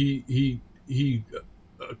overboard. He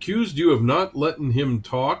accused you of not letting him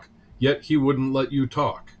talk, yet he wouldn't let you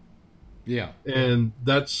talk. Yeah. And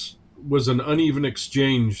was an uneven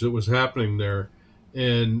exchange that was happening there.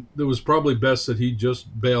 And it was probably best that he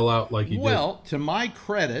just bail out like he did. Well, to my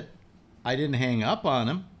credit, I didn't hang up on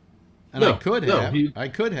him. And I could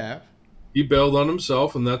have. He bailed on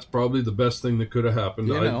himself, and that's probably the best thing that could have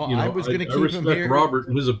happened. I was going to keep him here. I respect Robert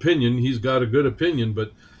and his opinion. He's got a good opinion,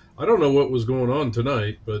 but I don't know what was going on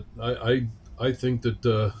tonight. But I think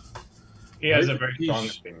that he has a very strong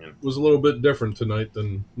opinion. Was a little bit different tonight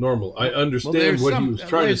than normal. I understand what he was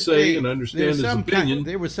trying to say, and I understand his opinion.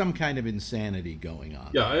 There was some kind of insanity going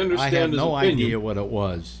on. Yeah, I understand. I had no opinion, idea what it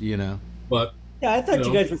was. But yeah, I thought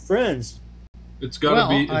you guys were friends. It's got to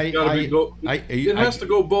be. It's got to be. It has to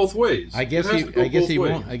go both ways. I guess he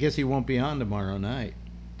won't. I guess he won't be on tomorrow night.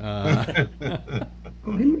 Oh,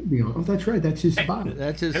 he might be on. Oh, that's right. That's his spot.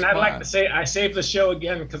 That's his. And spot. I'd like to say I saved the show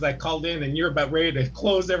again because I called in and you're about ready to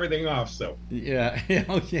close everything off. So yeah.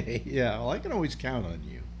 Okay. Yeah. Well, I can always count on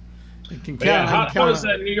you. How is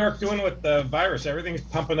New York doing with the virus? Everything's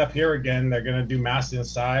pumping up here again. They're going to do masks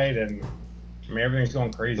inside, and everything's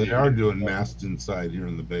going crazy. They are doing masks inside here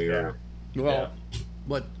in the Bay Area. Well,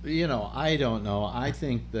 but I don't know. I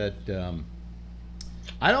think that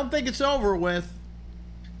I don't think it's over with.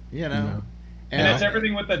 No. And it's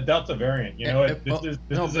everything with the Delta variant. This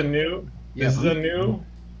is a new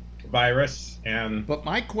virus. But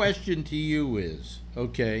my question to you is,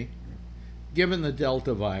 okay, given the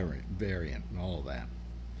Delta variant and all of that,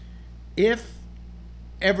 if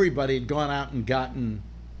everybody had gone out and gotten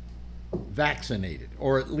vaccinated,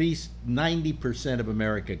 or at least 90% of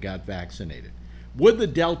America got vaccinated, would the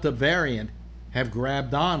Delta variant have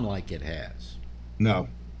grabbed on like it has? No.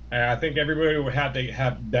 I think everybody would have to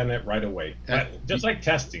have done it right away. Just like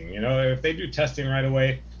testing, if they do testing right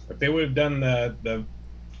away, if they would have done the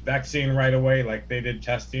vaccine right away like they did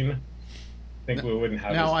testing, I think we wouldn't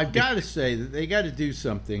have. Now, I've got to say that they got to do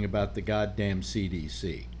something about the goddamn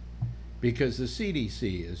CDC, because the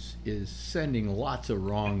CDC is sending lots of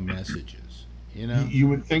wrong messages. You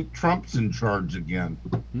would think Trump's in charge again.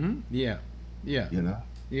 Yeah. Yeah.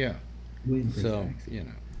 Yeah. So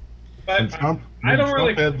But Trump had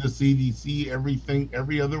the CDC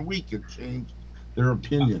every other week. It changed their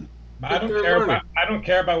opinion. I don't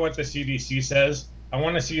care about what the CDC says. I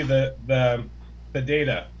want to see the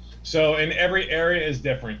data. So in every area is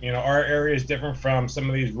different. Our area is different from some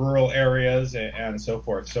of these rural areas and so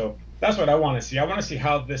forth. So that's what I want to see. I want to see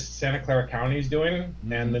how this Santa Clara County is doing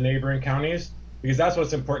and the neighboring counties, because that's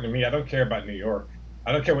what's important to me. I don't care about New York.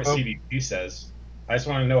 I don't care what CDC says. I just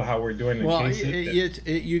want to know how we're doing.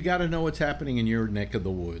 You got to know what's happening in your neck of the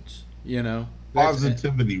woods.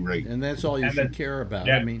 Positivity rate, and that's all you should care about.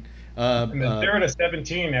 Yeah. I mean, from 0 to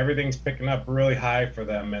 17, everything's picking up really high for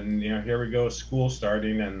them, and here we go, school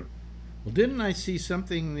starting. And well, didn't I see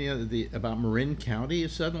something about Marin County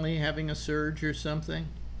is suddenly having a surge or something?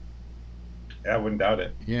 Yeah, I wouldn't doubt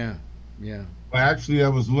it. Yeah. Well, actually, I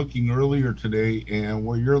was looking earlier today, and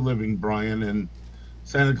where you're living, Brian, in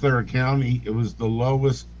Santa Clara County, it was the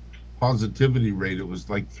lowest positivity rate. It was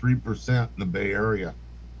like 3% in the Bay Area.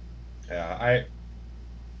 Yeah,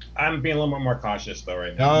 I'm being a little bit more cautious though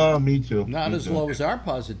right now. Oh, me too. Not as low as our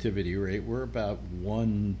positivity rate. We're about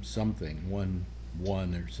 1 or something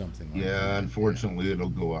like that. Yeah, unfortunately, it'll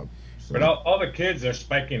go up. So. But all the kids are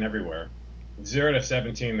spiking everywher. 0 to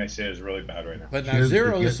 17, they say, is really bad right now. But now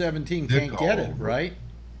 0 to 17 can't get it, right?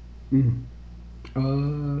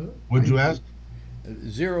 What'd you ask?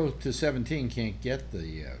 0 to 17 can't get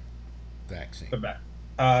the vaccine.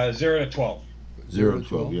 0 to 12. 0 to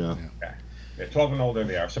 12, yeah. Okay. 12 and older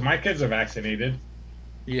they are. So my kids are vaccinated.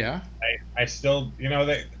 Yeah. I still,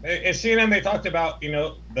 at CNN they talked about,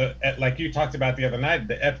 like you talked about the other night,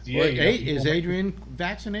 the FDA. Is Adrian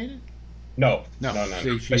vaccinated? No.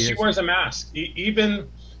 See, But she wears a mask. Even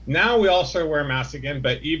now, we all start wearing masks again.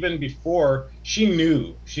 But even before, she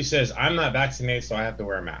knew. She says, "I'm not vaccinated, so I have to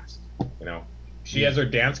wear a mask." You know, she has her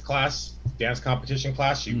dance competition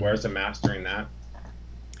class. She wears a mask during that.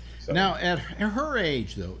 So. Now, at her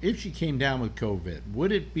age, though, if she came down with COVID,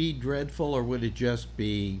 would it be dreadful, or would it just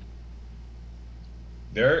be?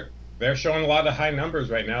 They're showing a lot of high numbers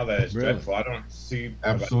right now that it's dreadful. I don't see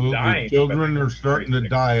absolutely dying, children are starting to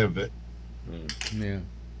die of it. Yeah.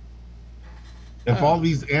 If all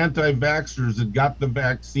these anti-vaxxers had got the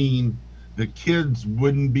vaccine, the kids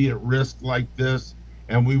wouldn't be at risk like this,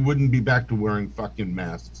 and we wouldn't be back to wearing fucking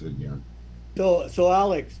masks again. So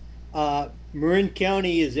Alex, Marin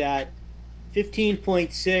County is at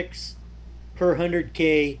 15.6 per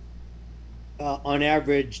 100K on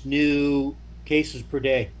average new cases per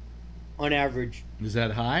day. On average. Is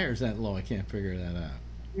that high or is that low? I can't figure that out.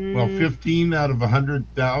 Well, 15 out of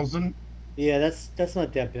 100,000. Yeah, that's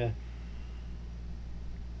not that bad.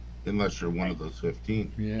 Unless you're one of those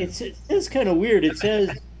 15. Yeah. It says kind of weird. It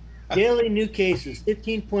says daily new cases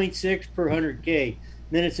 15.6 per 100K.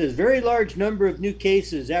 Then it says very large number of new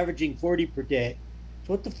cases averaging 40 per day.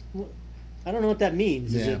 So I don't know what that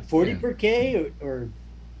means. Is it 40 per K or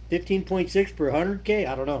 15.6 per 100K?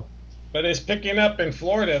 I don't know. But it's picking up in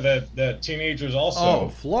Florida, the teenagers also. Oh,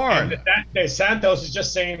 Florida. And Santos is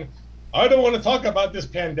just saying, I don't want to talk about this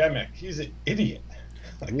pandemic. He's an idiot.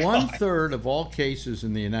 Like, 1/3 of all cases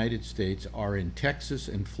in the United States are in Texas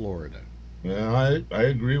and Florida. Yeah, I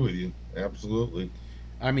agree with you. Absolutely.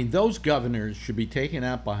 I mean, those governors should be taken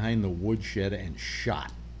out behind the woodshed and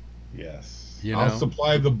shot. Yes. You know? I'll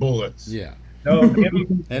supply the bullets. Yeah. No, give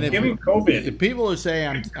him COVID. If people who say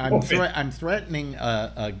I'm threatening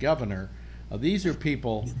a governor, these are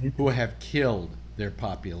people who have killed their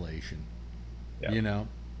population, you know,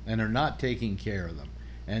 and are not taking care of them,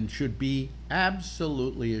 and should be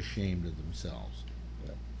absolutely ashamed of themselves.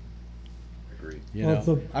 Yeah. Agreed. You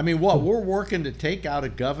know, I mean, what, we're working to take out a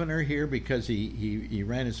governor here because he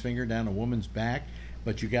ran his finger down a woman's back,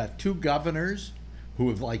 but you got two governors who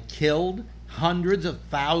have like killed hundreds of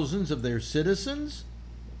thousands of their citizens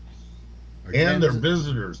and their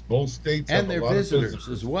visitors. Both states and their visitors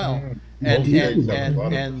as well, and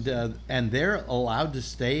they're allowed to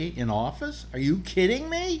stay in office. Are you kidding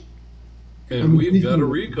me? And we've got a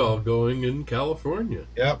recall going in California.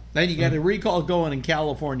 Yep. Then you got a recall going in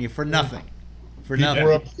California for nothing. For nothing.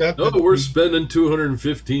 We're upset. No, we're spending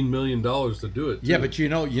 $215 million to do it. Too. Yeah, but you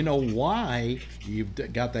know why you've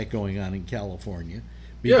got that going on in California?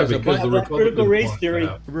 Because the critical race theory.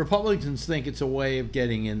 Republicans think it's a way of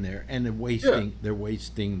getting in there, and they're wasting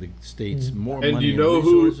the state's more money. And you know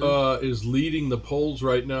who is leading the polls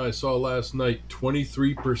right now? I saw last night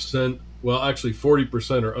 23%. Well, actually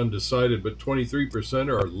 40% are undecided, but 23%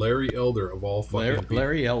 are Larry Elder of all fucking people.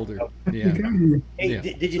 Larry Elder. Yeah. Hey,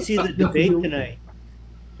 did you see the debate tonight?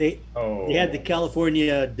 They had the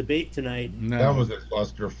California debate tonight. No. That was a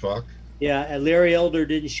clusterfuck. Yeah, and Larry Elder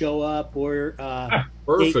didn't show up, or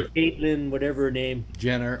Perfect. Caitlin, whatever her name.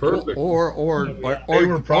 Jenner. Perfect. Or they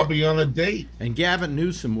were probably on a date. And Gavin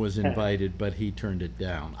Newsom was invited, but he turned it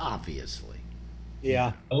down, obviously.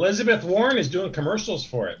 Yeah. Elizabeth Warren is doing commercials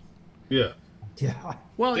for it. Yeah. Yeah.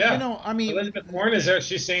 Well, Yeah. you know, I mean, Elizabeth Warren is there.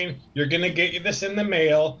 She's saying, you're going to get you this in the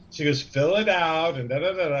mail. She goes, fill it out, and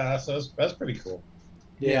da-da-da-da. So that's pretty cool.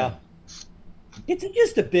 Yeah. It's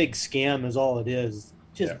just a big scam is all it is.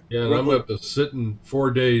 Just Yeah, and I'm up to sitting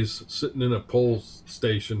in a poll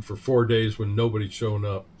station for 4 days when nobody's showing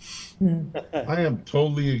up. I am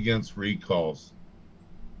totally against recalls.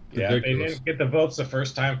 Yeah, they didn't get the votes the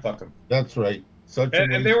first time. Fuck them. That's right.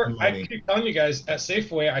 And they were, I keep telling you guys, at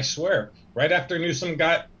Safeway, I swear, right after Newsom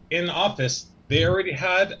got in office, they already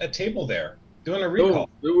had a table there doing a recall.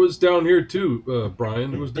 Oh, it was down here too,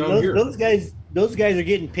 Brian. It was down here. Those guys are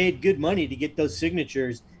getting paid good money to get those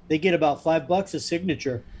signatures. They get about $5 a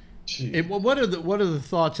signature. What are the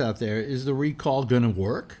thoughts out there? Is the recall going to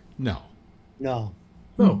work? No.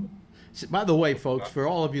 By the way, folks, for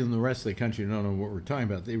all of you in the rest of the country who don't know what we're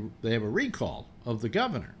talking about, they have a recall of the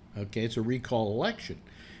governor. Okay, it's a recall election.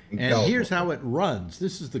 And here's how it runs.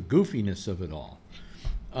 This is the goofiness of it all.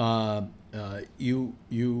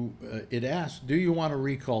 It asks, do you want to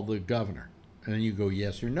recall the governor? And then you go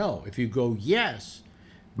yes or no. If you go yes,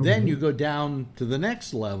 then you go down to the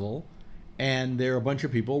next level, and there are a bunch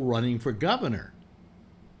of people running for governor.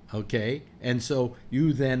 Okay, and so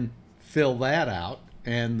you then fill that out,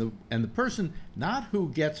 and the person, not who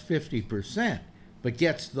gets 50%, but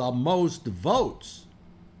gets the most votes,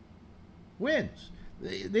 wins.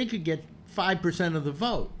 They could get 5% of the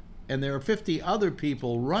vote, and there are 50 other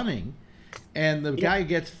people running, and the guy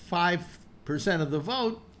gets 5 50% of the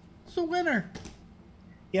vote, it's a winner.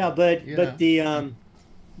 Yeah, but if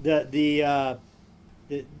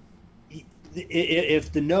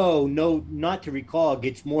the no not to recall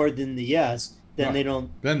gets more than the yes, then they don't.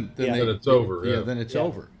 Then it's over. Yeah, then it's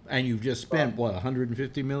over. And you've just spent what,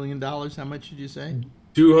 $150 million? How much did you say?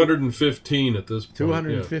 215 at this point.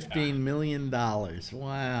 $215 million.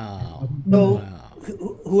 Wow. So Wow.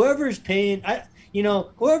 whoever's paying,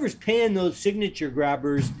 whoever's paying those signature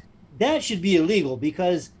grabbers, that should be illegal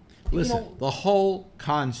because. Listen, the whole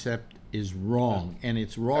concept is wrong, and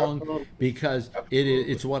it's wrong because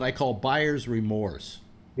it's what I call buyer's remorse.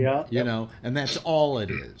 Yeah. And that's all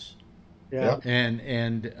it is. Yeah.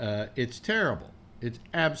 And it's terrible. It's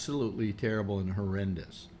absolutely terrible and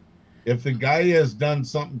horrendous. If the guy has done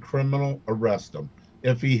something criminal, arrest him.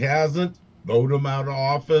 If he hasn't, vote him out of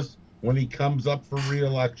office when he comes up for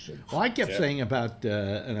re-election. Well, I kept saying about,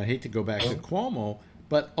 and I hate to go back to Cuomo,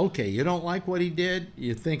 but okay, you don't like what he did,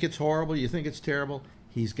 you think it's horrible, you think it's terrible,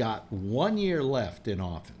 he's got 1 year left in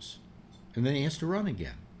office, and then he has to run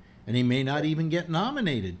again. And he may not even get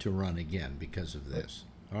nominated to run again because of this,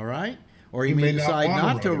 all right? Or he may decide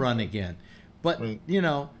not to run again. But,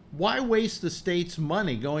 why waste the state's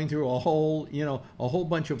money going through a whole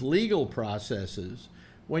bunch of legal processes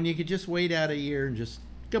when you could just wait out a year and just,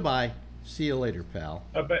 goodbye, see you later, pal.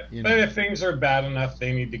 But if things are bad enough,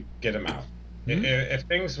 they need to get him out. Mm-hmm. If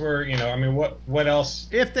things were, what else?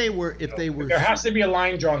 If they were, there has to be a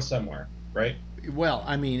line drawn somewhere, right? Well,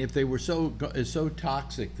 if they were so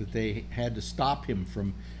toxic that they had to stop him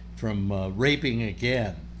from raping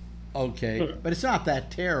again, okay, but it's not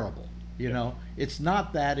that terrible, It's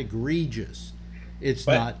not that egregious. It's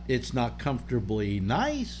not comfortably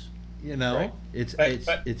nice, Right.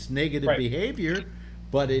 It's negative behavior,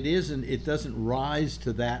 but it isn't. It doesn't rise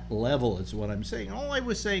to that level. Is what I'm saying. All I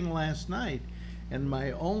was saying last night, and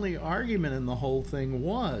my only argument in the whole thing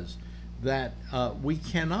was that we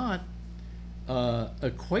cannot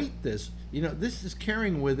equate this. This is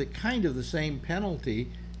carrying with it kind of the same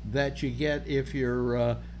penalty that you get if you're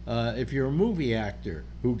a movie actor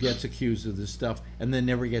who gets accused of this stuff and then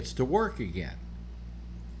never gets to work again.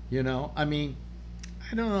 I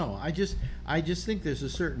don't know. I just think there's a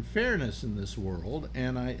certain fairness in this world,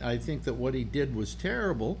 and I think that what he did was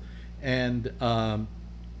terrible. And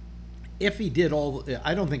if he did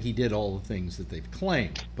I don't think he did all the things that they've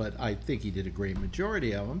claimed, but I think he did a great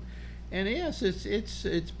majority of them. And yes,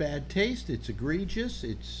 it's bad taste. It's egregious.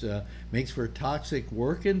 It's makes for a toxic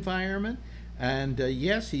work environment. And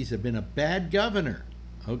yes, he's been a bad governor.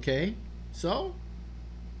 Okay, so.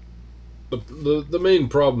 The main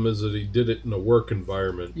problem is that he did it in a work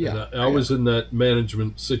environment. Yeah, and I was in that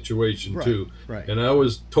management situation too. Right. And I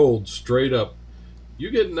was told straight up, you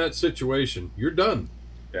get in that situation, you're done.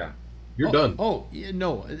 Yeah. You're done. Oh,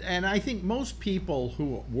 no. And I think most people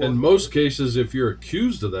who work... In most cases, if you're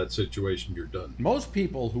accused of that situation, you're done. Most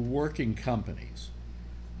people who work in companies,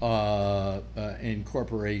 in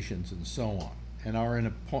corporations and so on, and are in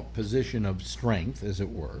a position of strength, as it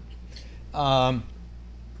were,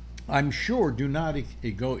 I'm sure do not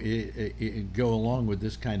go along with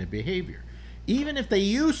this kind of behavior, even if they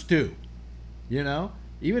used to,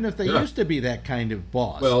 even if they used to be that kind of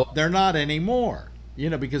boss. Well, they're not anymore,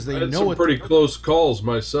 because they I had know some pretty close calls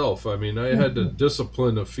myself. I had to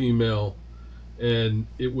discipline a female, and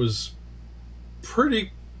it was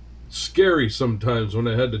pretty scary sometimes when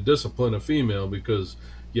I had to discipline a female because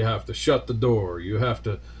you have to shut the door, you have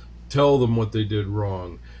to tell them what they did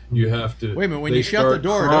wrong. You have to. Wait a minute. When you shut the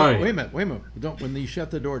door, wait a minute. When you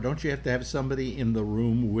shut the door, don't you have to have somebody in the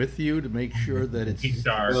room with you to make sure that it's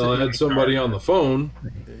dark? Well, I had somebody on the phone.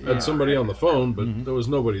 But there was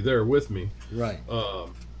nobody there with me. Right.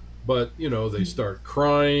 But they start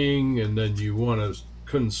crying, and then you want to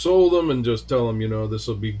console them and just tell them, this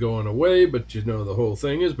will be going away. But the whole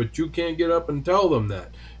thing is, but you can't get up and tell them that,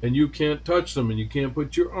 and you can't touch them, and you can't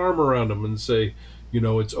put your arm around them and say,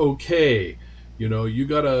 it's okay. You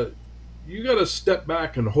gotta step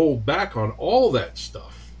back and hold back on all that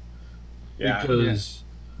stuff. Because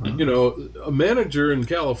a manager in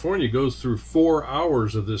California goes through 4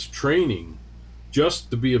 hours of this training just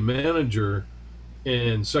to be a manager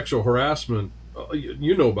in sexual harassment.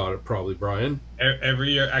 You know about it probably, Brian.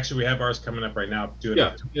 Every year, actually, we have ours coming up right now.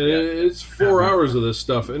 It's 4 hours of this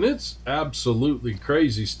stuff, and it's absolutely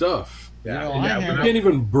crazy stuff. You can't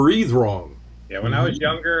even breathe wrong. Yeah, when I was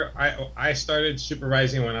younger, I started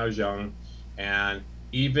supervising when I was young, and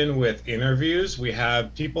even with interviews, we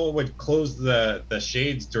have people would close the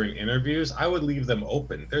shades during interviews. I would leave them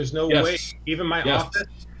open. There's no way. Even my office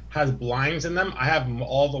has blinds in them. I have them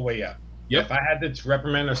all the way up. Yep. If I had to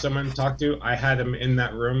reprimand or someone to talk to, I had them in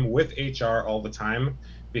that room with HR all the time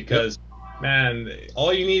because, man,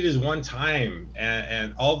 all you need is one time.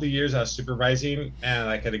 And all the years I was supervising, and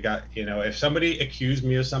I could have got, if somebody accused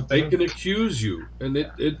me of something. They can accuse you, and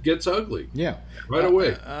it gets ugly. Yeah. Right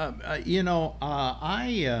away.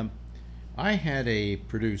 I had a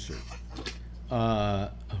producer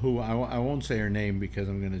who I won't say her name because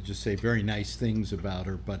I'm going to just say very nice things about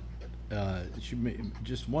her, but she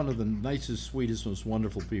just one of the nicest, sweetest, most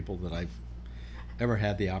wonderful people that I've ever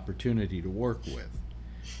had the opportunity to work with.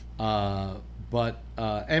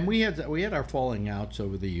 And we had our falling outs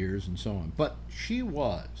over the years and so on. But she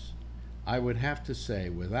was, I would have to say,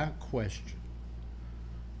 without question,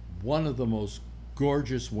 one of the most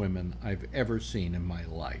gorgeous women I've ever seen in my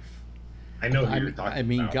life. I know who you're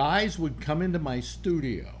talking about. Guys would come into my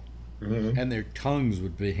studio, and their tongues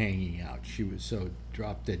would be hanging out. She was so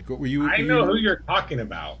drop dead. I know who you're talking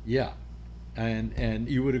about. Yeah, and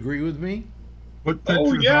you would agree with me?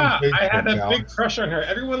 Oh yeah, I had a big crush on her.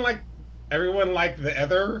 Everyone liked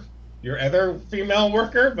your other female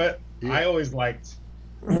worker, but I always liked.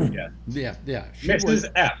 Yeah. Mrs.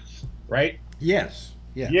 F, right? Yes.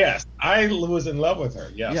 Yes, I was in love with her.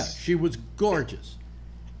 Yes. Yeah, she was gorgeous.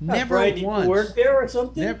 Never Brian, once. You work there or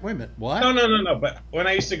something? Wait a minute. What? No. But when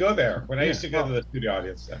I used to go there, I used to go to the studio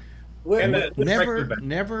audience stuff.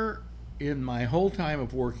 Never in my whole time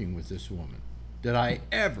of working with this woman did I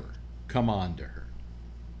ever come on to her,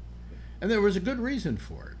 and there was a good reason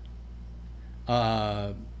for it.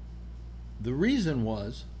 The reason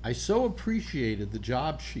was I so appreciated the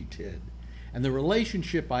job she did, and the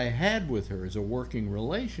relationship I had with her as a working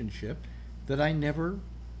relationship that I never,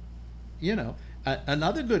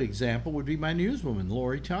 Another good example would be my newswoman,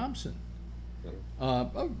 Lori Thompson.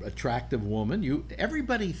 Attractive woman.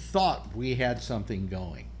 Everybody thought we had something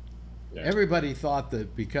going. Yeah. Everybody thought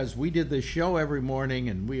that because we did this show every morning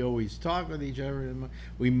and we always talk with each other,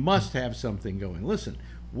 we must have something going. Listen,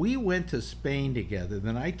 we went to Spain together,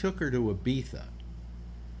 then I took her to Ibiza,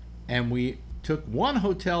 and we took one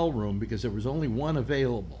hotel room because there was only one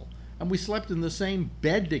available, and we slept in the same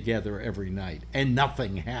bed together every night, and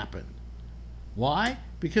nothing happened. Why?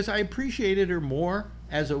 Because I appreciated her more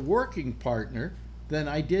as a working partner than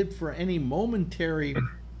I did for any momentary,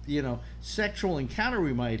 sexual encounter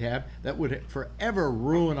we might have that would forever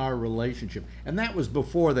ruin our relationship. And that was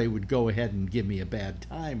before they would go ahead and give me a bad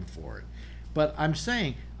time for it. But I'm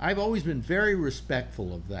saying I've always been very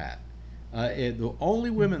respectful of that. The only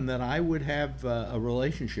women that I would have a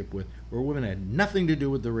relationship with were women that had nothing to do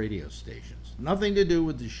with the radio stations, nothing to do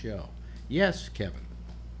with the show. Yes, Kevin.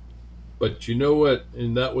 But you know what?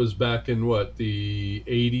 And that was back in what, the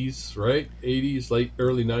 80s, right? 80s, late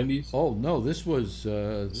early 90s. Oh no, this was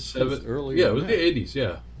early. Yeah, it was the 80s.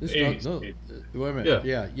 Yeah. 80s. No, wait a minute.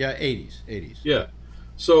 Yeah, 80s. Yeah.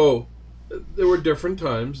 So there were different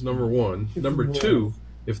times. Number one. Number two,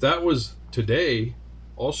 if that was today,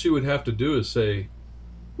 all she would have to do is say,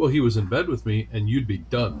 "Well, he was in bed with me," and you'd be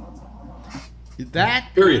done.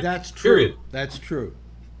 Period. That's true. Period. That's true.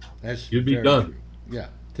 You'd be done. True. Yeah.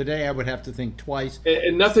 Today I would have to think twice.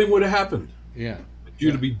 And nothing would have happened. Yeah.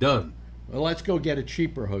 You'd be done. Well, let's go get a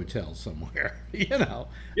cheaper hotel somewhere. Yeah,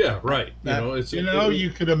 right. You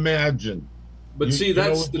could imagine. But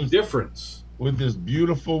that's the difference. With this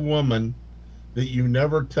beautiful woman that you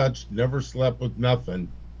never touched, never slept with, nothing.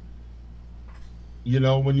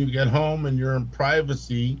 When you get home and you're in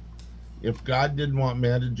privacy, if God didn't want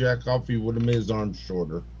man to jack off, he would have made his arms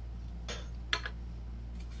shorter.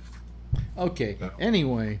 Okay.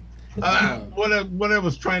 Anyway, what I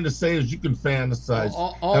was trying to say is you can fantasize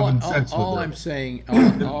having sex with her. All I'm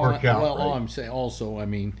saying, also, I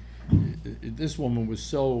mean, this woman was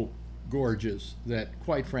so gorgeous that,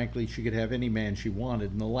 quite frankly, she could have any man she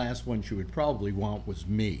wanted, and the last one she would probably want was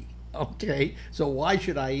me. Okay, so why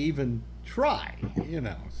should I even try?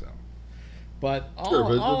 So. But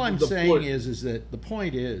all I'm saying is that the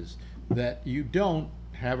point is that you don't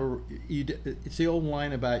have it's the old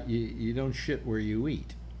line about you don't shit where you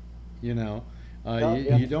eat. You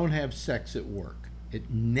don't have sex at work.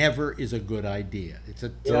 It never is a good idea. It's a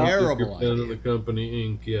terrible idea. Pen in the company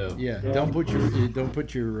ink, yeah. Yeah. Don't put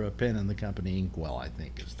your pen in the company inkwell, I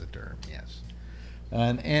think is the term. Yes.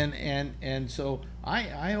 And so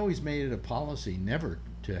I always made it a policy never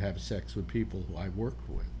to have sex with people who I worked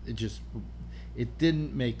with. It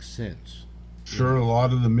didn't make sense. Sure, a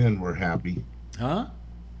lot of the men were happy. Huh?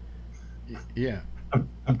 Yeah.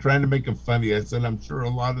 I'm trying to make it funny. I said I'm sure a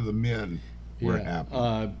lot of the men were happy.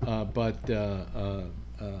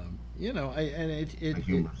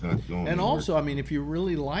 And also, I mean, if you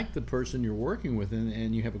really like the person you're working with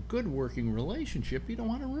and you have a good working relationship, you don't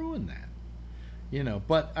want to ruin that. You know,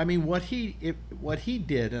 but I mean, what he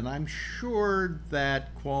did, and I'm sure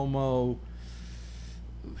that Cuomo,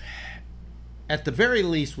 at the very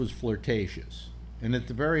least, was flirtatious, and at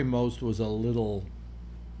the very most was a little,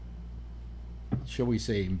 shall we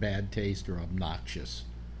say, in bad taste or obnoxious.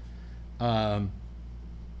 But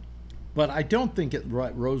I don't think it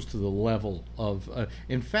rose to the level of.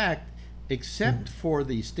 In fact, except for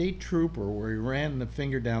the state trooper where he ran the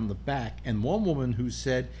finger down the back, and one woman who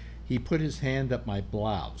said he put his hand up my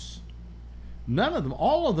blouse. None of them,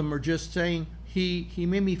 all of them are just saying he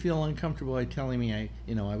made me feel uncomfortable by telling me I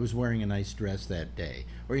was wearing a nice dress that day,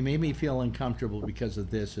 or he made me feel uncomfortable because of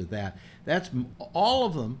this or that. That's all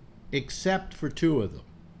of them except for two of them.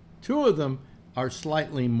 Two of them are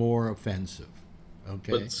slightly more offensive.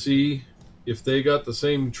 Okay. But see, if they got the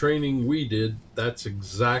same training we did, that's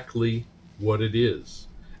exactly what it is.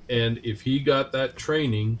 And if he got that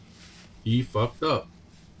training, he fucked up.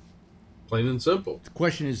 Plain and simple. The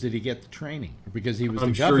question is, did he get the training? Because he was.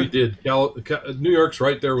 I'm sure he did. New York's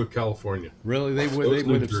right there with California. Really, they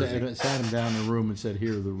would have sat him down in a room and said,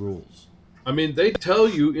 "Here are the rules." I mean, they tell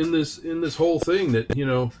you in this whole thing that, you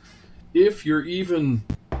know, if you're even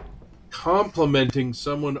complimenting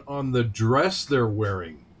someone on the dress they're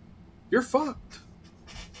wearing, you're fucked.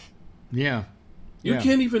 Yeah. You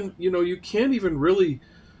can't even, you can't even really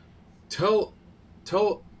tell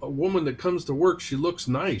a woman that comes to work she looks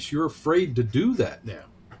nice. You're afraid to do that now.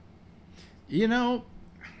 You know,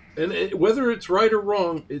 and whether it's right or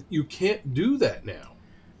wrong, you can't do that now.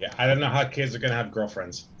 Yeah, I don't know how kids are going to have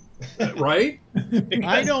girlfriends. Right?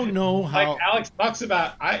 I don't know how. Like Alex talks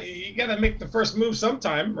about, you got to make the first move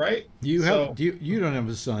sometime, right? You don't have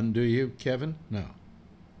a son, do you, Kevin? No.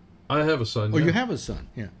 I have a son. Oh, you have a son?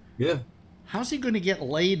 Yeah. Yeah. How's he going to get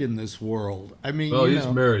laid in this world? I mean, he's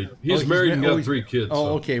married. He's married and got 3 kids. Oh,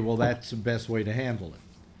 so. Okay. Well, that's the best way to handle it.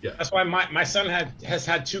 Yeah. That's why my son has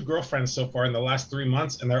had 2 girlfriends so far in the last 3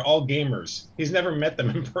 months, and they're all gamers. He's never met them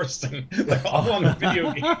in person, like all on the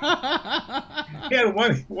video game. He had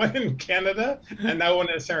one in Canada and that one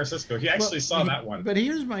in San Francisco. He actually saw that one. But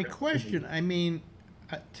here's my question. I mean,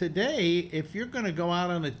 today, if you're going to go out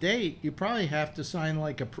on a date, you probably have to sign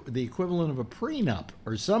like the equivalent of a prenup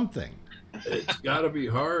or something. It's got to be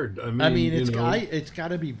hard. I mean, it's got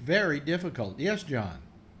to be very difficult. Yes, John.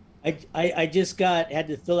 I just had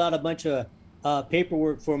to fill out a bunch of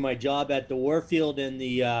paperwork for my job at the Warfield and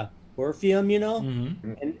the Orpheum,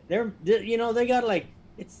 Mm-hmm. and they got like,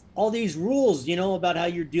 it's all these rules, about how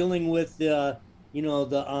you're dealing with the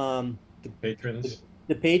patrons,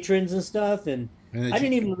 the patrons and stuff, and I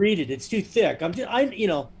didn't even read it. It's too thick.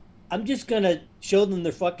 I'm just gonna show them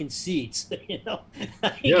their fucking seats. Yeah,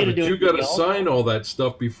 but you got to sign all that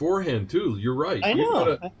stuff beforehand too. You're right. I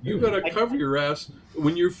know. You got to cover your ass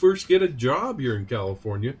when you first get a job here in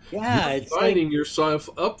California. Yeah, you're it's signing yourself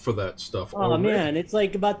up for that stuff. Oh already. Man, it's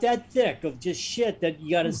like about that thick of just shit that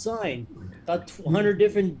you got to sign. About 100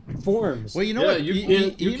 different forms. Well, you know what?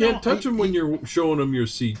 You can't touch them when you're showing them your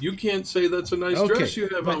seat. You can't say that's a nice dress you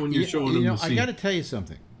have on when you're showing them the seat. I got to tell you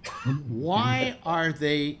something. Why are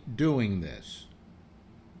they doing this?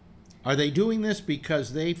 Are they doing this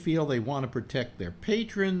because they feel they want to protect their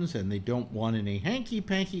patrons and they don't want any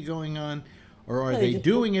hanky-panky going on? Or are they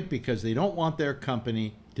doing it because they don't want their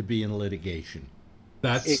company to be in litigation?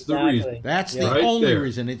 That's the reason. That's the only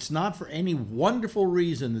reason. It's not for any wonderful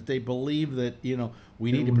reason that they believe that,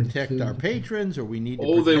 we need to protect our patrons or we need to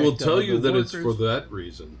protect they will tell you that workers. It's for that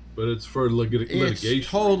reason, but it's for litigation. It's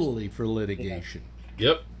totally for litigation.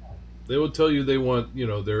 Yep. They will tell you they want,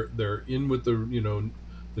 they're in with the,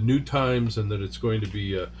 the new times, and that it's going to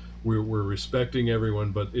be we're respecting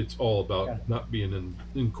everyone, but it's all about not being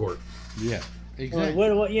in court. Yeah, exactly.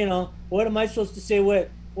 What am I supposed to say? What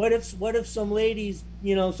if some ladies,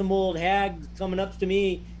 some old hag coming up to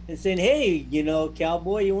me and saying, "Hey,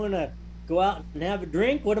 cowboy, you want to go out and have a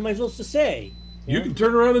drink?" What am I supposed to say? You can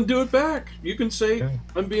turn around and do it back. You can say,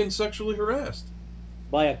 "I'm being sexually harassed."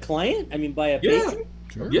 By a client? I mean, by a patron?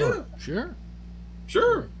 Sure. Yeah. Sure.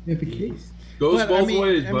 You have a case. Goes both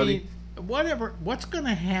ways, buddy. What's going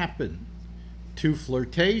to happen to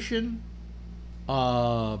flirtation,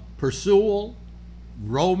 pursual,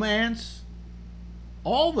 romance,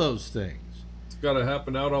 all those things? It's got to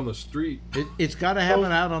happen out on the street. It's got to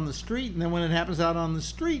happen out on the street, and then when it happens out on the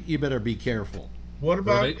street, you better be careful. What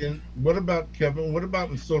about Kevin? What about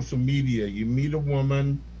in social media? You meet a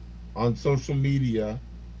woman on social media,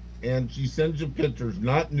 and she sends you pictures,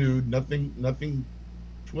 not nude, nothing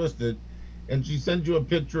twisted, and she sends you a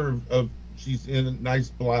picture of she's in a nice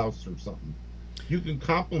blouse or something. you can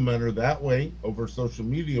compliment her that way over social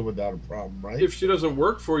media without a problem, right? If she doesn't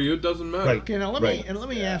work for you, it doesn't matter. Okay, now let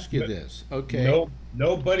me ask you this. Okay.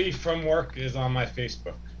 Nobody from work is on my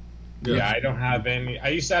Facebook. Yeah, I don't have any. I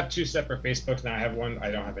used to have 2 separate Facebooks. Now I have one. I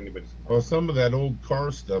don't have anybody. Well, some of that old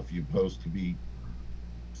car stuff you post to be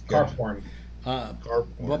car porn. Car porn.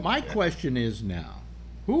 But my question is now,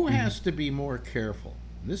 who has to be more careful?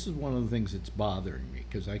 This is one of the things that's bothering me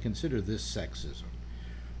because I consider this sexism.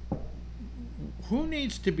 Who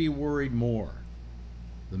needs to be worried more?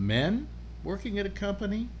 The men working at a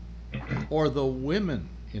company or the women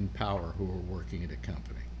in power who are working at a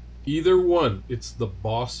company? Either one. It's the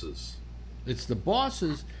bosses. It's the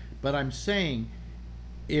bosses, but I'm saying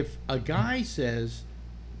if a guy says,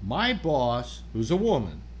 my boss, who's a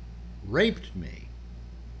woman, raped me,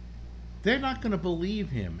 they're not going to believe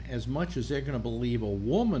him as much as they're going to believe a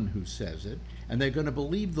woman who says it, and they're going to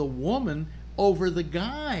believe the woman over the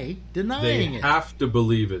guy denying it. They have to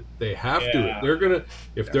believe it. They have to. They're gonna,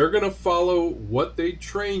 if they're gonna follow what they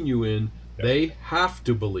train you in, they have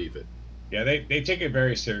to believe it. Yeah, they take it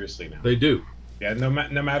very seriously now. They do. Yeah, no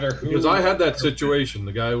matter who. Because I had that situation.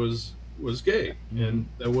 The guy was gay, and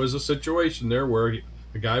there was a situation there where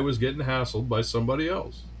the guy was getting hassled by somebody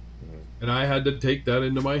else, and I had to take that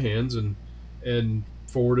into my hands and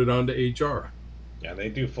forward it on to HR. Yeah, they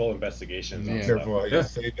do full investigations. Be careful how you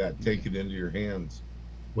say that. Take it into your hands.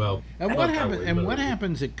 Well, and what happens? And what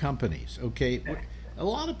happens at companies? Okay, a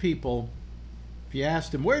lot of people, if you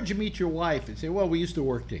ask them, "Where'd you meet your wife?" and say, "Well, we used to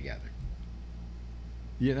work together."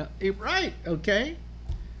 You know, right? Okay,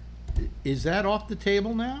 is that off the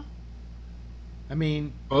table now? I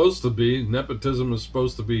mean, supposed to be. Nepotism is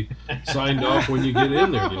supposed to be signed off when you get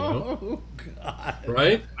in there. You know, oh God,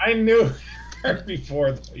 right? I knew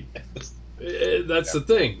before. Yes. That's the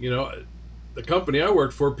thing, you know. The company I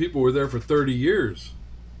worked for, people were there for 30 years.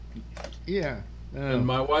 Yeah. And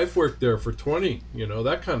my wife worked there for 20, you know,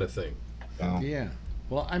 that kind of thing. Yeah.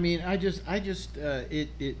 Well, I mean, I just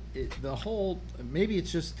the whole, maybe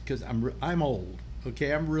it's just because I'm old.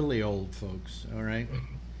 Okay, I'm really old, folks. All right.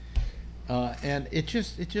 And it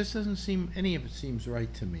just doesn't seem, any of it seems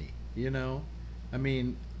right to me. You know, I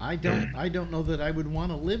mean, I don't know that I would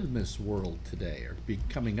want to live in this world today or be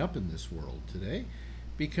coming up in this world today,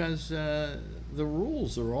 because the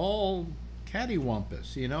rules are all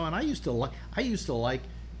cattywampus, you know. And I used to like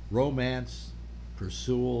romance,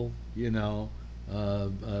 pursuit, you know,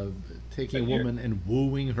 taking a woman and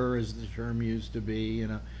wooing her, as the term used to be, you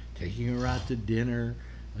know, taking her out to dinner,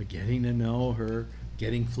 getting to know her,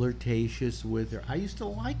 getting flirtatious with her. I used to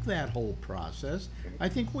like that whole process. I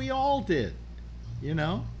think we all did. You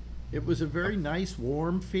know, it was a very nice,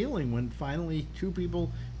 warm feeling when finally two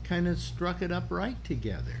people kind of struck it up right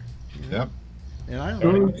together. You know? Yep. And I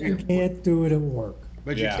don't. You can't do it at work.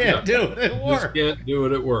 But you can't do it at work. You can't do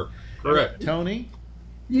it at work. Correct. Tony?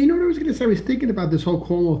 You know what I was going to say? I was thinking about this whole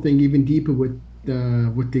Cuomo thing even deeper with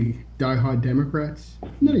the diehard Democrats.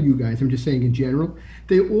 None of you guys. I'm just saying in general.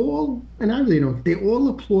 They all, and I really don't. They all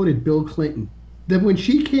applauded Bill Clinton. That when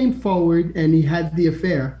she came forward and he had the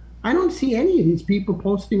affair. I don't see any of these people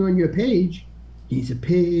posting on your page, he's a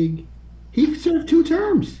pig. He served 2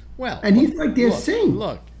 terms. Well, and he's like their saint.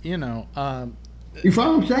 Look, you know. You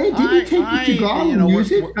follow what I'm saying? Did he take the cigar and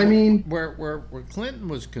use it? I mean, where Clinton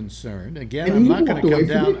was concerned, again, I'm not going to come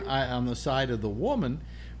down on the side of the woman,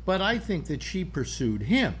 but I think that she pursued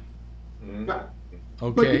him.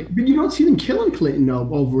 Okay, but you don't see them killing Clinton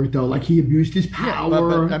over it though. Like he abused his power.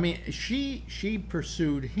 Yeah, but I mean, she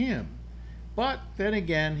pursued him. But then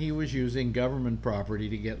again, he was using government property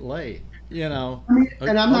to get laid. You know, I mean,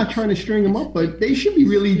 and I'm not trying to string them up, but they should be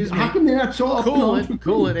really. How come they're not so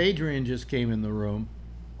cool it? Adrian just came in the room.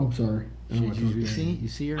 Oh, sorry. You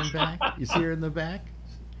see her in the back? You see her in the back?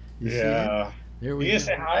 Yeah. There we go. You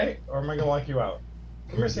say hi, or am I gonna lock you out?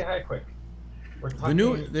 Come here, say hi quick.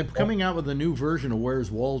 They're coming out with a new version of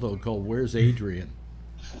Where's Waldo called Where's Adrian?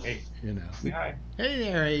 Hey, you know. Say hi. Hey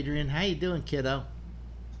there, Adrian. How you doing, kiddo?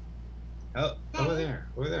 Oh, over there.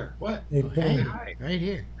 What? Hey, hi. Right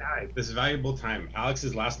here. Hi. This is valuable time.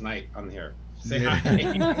 Alex's last night on here. Say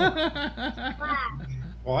hi.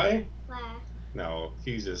 Why? No,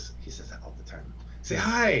 he says that all the time. Say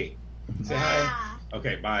hi. Say hi.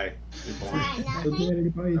 Okay, bye. You're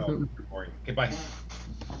boring. You're boring. Okay, bye.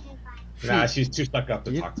 Nah, she's too stuck up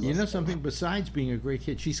to talk to us. You know something? Besides being a great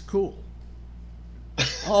kid, she's cool.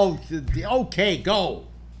 Oh, okay, go.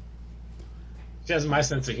 She has my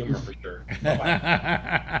sense of humor for sure.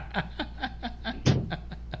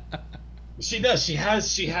 She does. She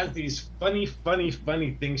has these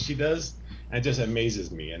funny things she does, It just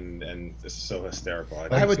amazes me, and it's so hysterical.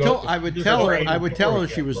 I would tell her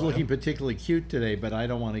she was looking particularly cute today, but I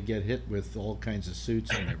don't want to get hit with all kinds of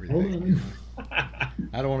suits and everything.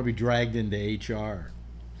 I don't want to be dragged into HR.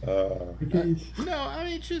 No, I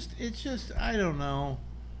mean it's just I don't know,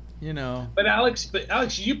 you know. But Alex,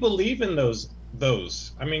 you believe in those.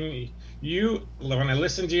 I mean, when I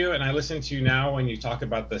listen to you and I listen to you now when you talk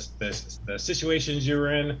about the situations you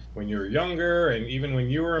were in when you were younger and even when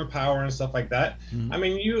you were in power and stuff like that. I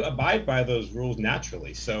mean, you abide by those rules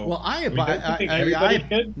naturally. So well,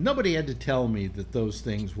 nobody had to tell me that those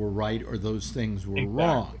things were right or those things were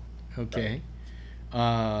wrong. Okay.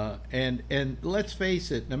 And let's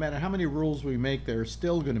face it, no matter how many rules we make, there are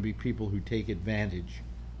still going to be people who take advantage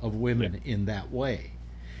of women in that way.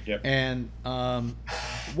 Yep. And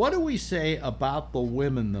what do we say about the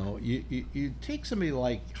women, though? You take somebody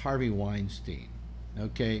like Harvey Weinstein,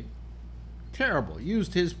 okay? Terrible.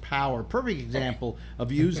 Used his power. Perfect example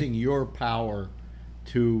of using your power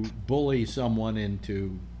to bully someone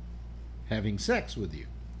into having sex with you,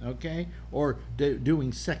 okay? Or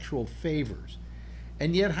doing sexual favors.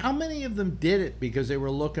 And yet, how many of them did it because they were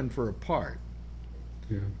looking for a part?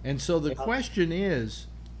 Yeah. And so the question is,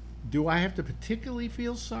 do I have to particularly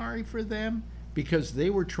feel sorry for them because they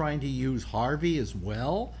were trying to use Harvey as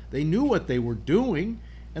well? They knew what they were doing,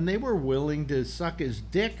 and they were willing to suck his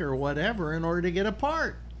dick or whatever in order to get a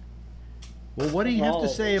part. Well, what do you have to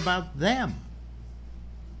say about them?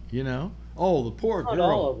 You know? Oh, the poor girl. Not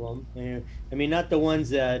all of them. I mean, not the ones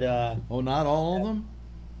that... oh, not all of them?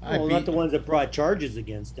 Well, not the ones that brought charges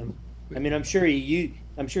against him. I mean, I'm sure he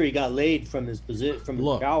got laid from his position, from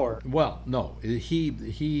his power. Well, no,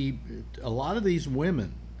 a lot of these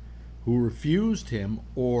women who refused him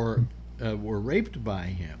or were raped by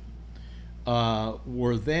him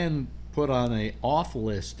were then put on a off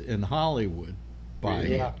list in Hollywood by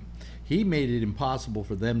him. He made it impossible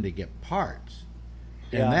for them to get parts,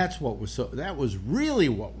 and that's what was that was really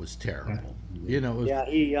what was terrible. You know,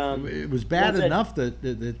 it was bad enough that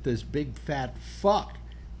this big fat fuck,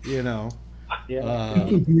 you know. Yeah.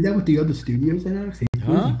 He can do that with the other studios, then, Alex.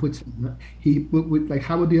 He would like,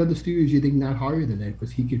 how would the other studios, you think, not hire than that?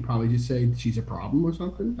 Because he could probably just say she's a problem or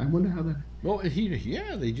something. I wonder how that. Well, they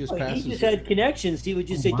just he just had connections. He would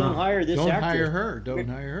just say, "Don't hire this actress. Don't hire her. Don't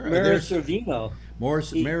hire her." Mara Sorvino. Mara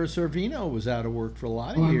Sorvino was out of work for a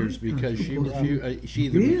lot of years because she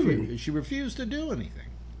refused. She refused to do anything.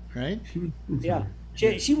 Right?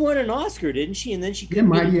 She won an Oscar, didn't she? And then she she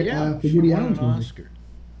won an Oscar.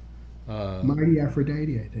 Mighty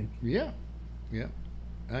Aphrodite, I think. Yeah.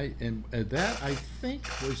 And that, I think,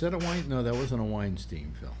 was that a Weinstein? No, that wasn't a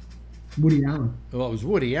Weinstein film. Woody Allen. Well, it was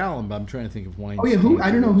Woody Allen, but I'm trying to think of Weinstein. Oh yeah,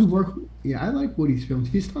 I don't know who worked. Yeah, I like Woody's films.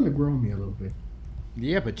 He's starting to grow on me a little bit.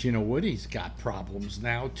 Yeah, but you know, Woody's got problems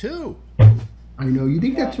now too. I know. You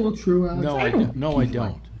think that's all true, Alex? No, I don't. No, I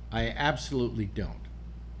don't. I absolutely don't.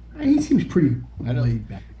 He seems pretty laid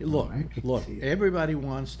back. Look, everybody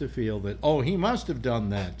wants to feel that, oh, he must have done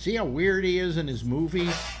that. See how weird he is in his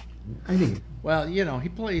movies? I think. Well, you know, he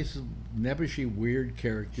plays nebbishy, weird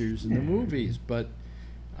characters in the movies, but,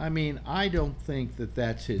 I mean, I don't think that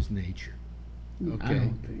that's his nature. Okay? I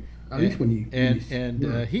don't think. At least when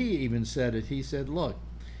he even said it. He said, look,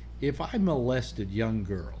 if I molested young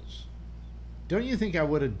girls, don't you think I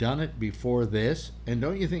would have done it before this? And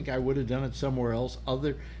don't you think I would have done it somewhere else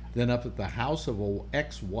other than up at the house of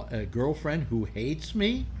a girlfriend who hates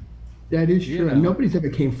me? That is true. And nobody's ever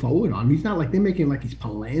came forward on him. He's not like, they're making like he's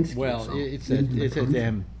Polanski. Well, it's a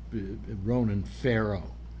damn Ronan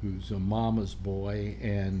Farrow, who's a mama's boy,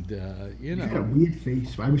 and you know. He's got a weird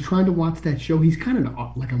face. I was trying to watch that show. He's kind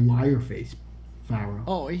of like a liar face, Farrow.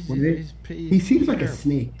 Oh, he seems like a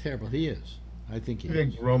snake. Terrible. He is. I think I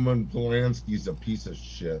think Roman Polanski's a piece of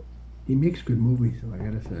shit. He makes good movies, so I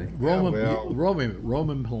gotta say.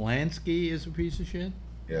 Roman Polanski is a piece of shit?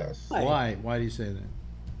 Yes. Why? Why do you say that?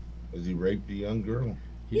 Because he raped a young girl.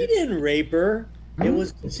 He didn't rape her. It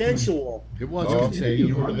was consensual. It was consensual.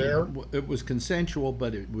 You were there? It was consensual,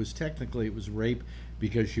 but it was rape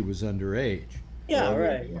because she was underage. Yeah,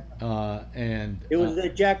 right. And it was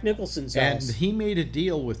at Jack Nicholson's house. And he made a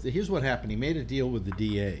deal with. Here's what happened. He made a deal with the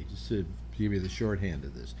DA. Just to give you the shorthand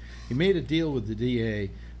of this, he made a deal with the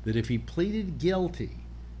DA that if he pleaded guilty,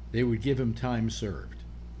 they would give him time served.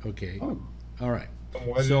 Okay. Oh. All right.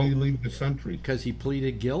 Why did he leave the country? Because he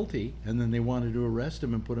pleaded guilty, and then they wanted to arrest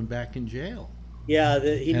him and put him back in jail. Yeah,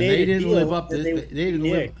 they didn't live up to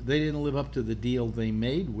the deal they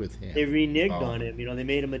made with him. They reneged on him. You know, they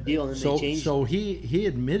made him a deal and then they changed. So he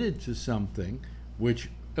admitted to something, which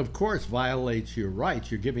of course violates your rights.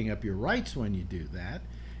 You're giving up your rights when you do that,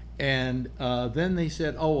 And then they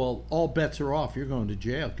said, "Oh well, all bets are off. You're going to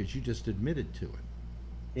jail because you just admitted to it."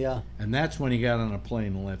 Yeah. And that's when he got on a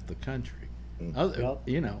plane and left the country. Yep.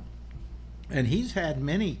 You know, and he's had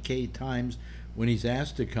many times when he's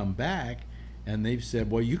asked to come back, and they've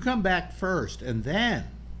said, "Well, you come back first, and then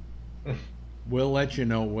we'll let you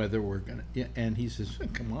know whether we're gonna." And he says,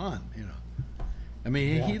 "Come on, you know." I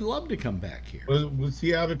mean, he'd love to come back here. Was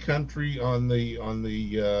he out of country on this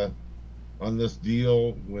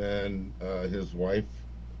deal when his wife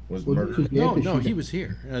was murdered? No, he was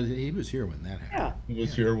here. He was here when that happened. Yeah, he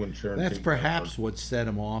was here when Sharon. That's perhaps what set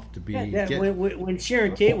him off to be. When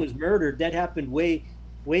Sharon Tate was murdered, that happened way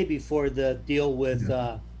before the deal with.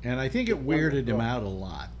 And I think it weirded him out a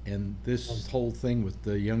lot. And this whole thing with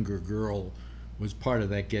the younger girl was part of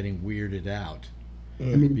that getting weirded out.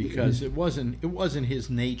 I mean, because it wasn't his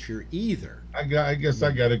nature either. I guess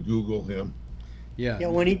I got to Google him. Yeah. Yeah.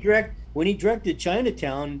 When he directed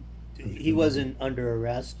Chinatown, he wasn't under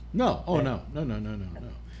arrest. No. Oh no.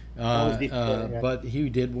 But he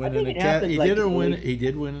did win an Academy. He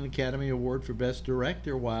did win an Academy Award for Best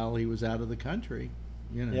Director while he was out of the country.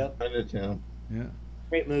 You know. Yep. Chinatown. Yeah.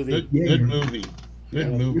 Great movie. Good movie.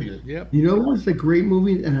 Good movie. Yep. You know what's a great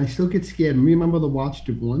movie, and I still get scared. Me and my mother watched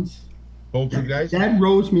it once. Poltergeist? That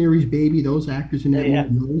Rosemary's Baby, those actors in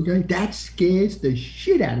that movie, that scares the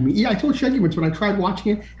shit out of me. Yeah, I told Shaggy once when I tried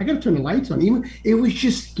watching it, I got to turn the lights on. Even it was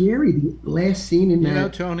just scary. The last scene in that. You know,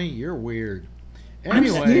 Tony, you're weird.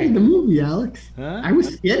 Anyway, I'm scared of the movie, Alex. Huh? I was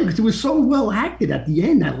scared because it was so well acted at the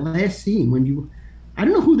end. That last scene when you, I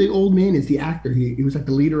don't know who the old man is. The actor, he was like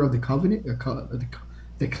the leader of the Covenant, the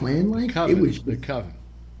clan, like Covenant, it was the Covenant.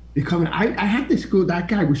 I had this school. That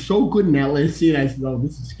guy was so good in that last scene. I said, "Oh,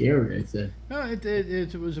 this is scary." I said, "No,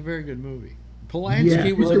 it was a very good movie."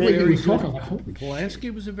 Polanski was a very good.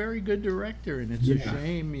 Polanski was a very good director, and it's a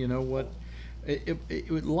shame, you know what?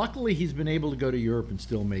 Luckily, he's been able to go to Europe and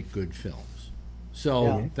still make good films.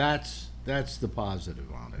 So that's the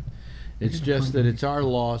positive on it. It's just that it's our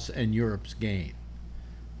loss and Europe's gain.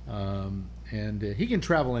 And he can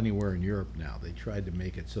travel anywhere in Europe now. They tried to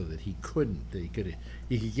make it so that he couldn't. He could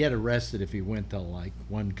get arrested if he went to like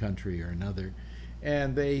one country or another,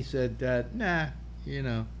 and they said, nah, you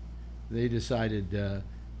know, they decided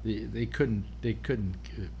they couldn't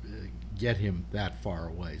get him that far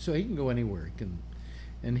away, so he can go anywhere. He can,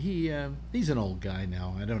 and he's an old guy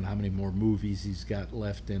now. I don't know how many more movies he's got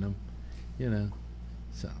left in him, you know.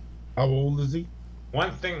 So how old is he?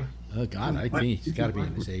 One thing. Oh God, I think he's got to be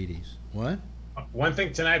in his 80s. What? One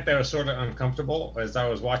thing tonight that was sort of uncomfortable is I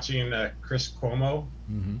was watching Chris Cuomo,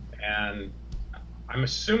 and I'm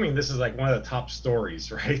assuming this is like one of the top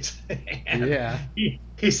stories, right? Yeah.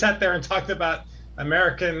 He sat there and talked about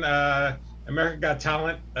American Got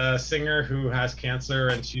Talent singer who has cancer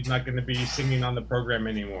and she's not going to be singing on the program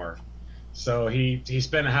anymore. So he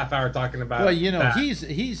spent a half hour talking about. Well, you know, that.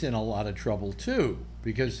 he's in a lot of trouble too,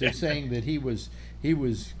 because they're saying that he was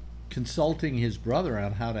consulting his brother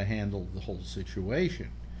on how to handle the whole situation,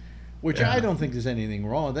 which I don't think there's anything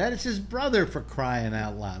wrong with that. It's his brother, for crying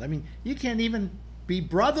out loud. I mean, you can't even be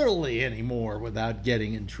brotherly anymore without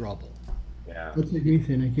getting in trouble. Yeah. That's like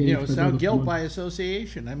anything. I can't. You know, it's now guilt by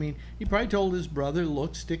association. I mean, he probably told his brother,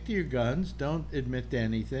 "Look, stick to your guns. Don't admit to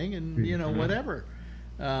anything, and you know, whatever."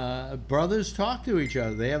 Brothers talk to each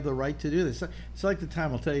other. They have the right to do this. It's like the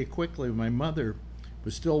time, I'll tell you quickly, my mother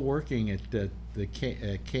was still working at the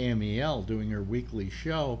KMEL doing her weekly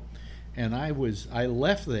show, and I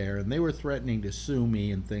left there, and they were threatening to sue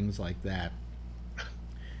me and things like that.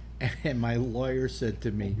 And my lawyer said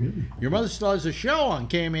to me, "Your mother still has a show on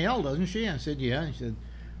KMEL, doesn't she?" I said, "Yeah." He said,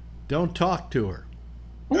 "Don't talk to her."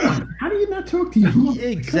 Oh, how do you not talk to your mother?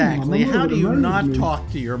 Exactly. How do you not talk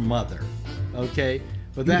to your mother? Okay.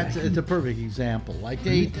 But it's a perfect example. Like,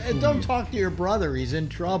 hey, don't talk to your brother; he's in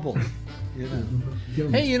trouble. You know.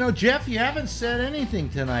 Hey, you know, Jeff, you haven't said anything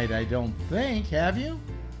tonight. I don't think, have you?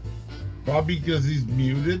 Probably because he's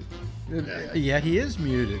muted. Yeah, he is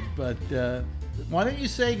muted. But why don't you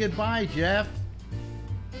say goodbye, Jeff?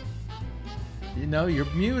 You know, you're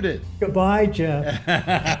muted. Goodbye, Jeff.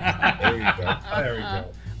 There you go. There we go.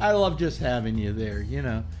 I love just having you there. You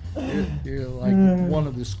know. You're like one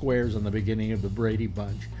of the squares on the beginning of the Brady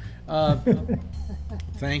Bunch.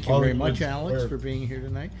 Thank you very much, Alex, for being here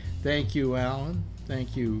tonight. Thank you, Alan.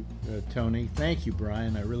 Thank you, Tony. Thank you,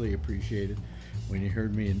 Brian. I really appreciate it when you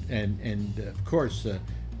heard me, and of course,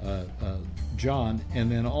 John,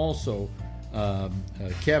 and then also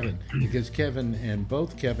Kevin, because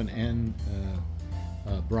both Kevin and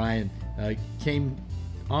Brian came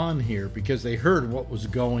on here because they heard what was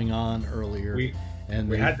going on earlier. And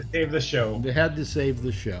we had to save the show. They had to save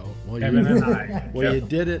the show. Well, Kevin and I. Well, you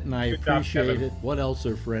did it, and I appreciate job, it. What else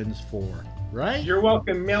are friends for, right? You're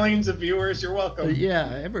welcome. Millions of viewers. You're welcome.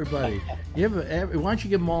 Yeah, everybody. Why don't you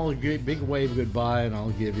give them all a big wave goodbye, and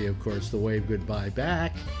I'll give you, of course, the wave goodbye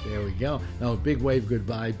back. There we go. No, big wave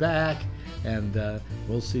goodbye back, and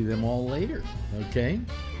we'll see them all later. Okay?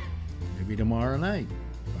 Maybe tomorrow night.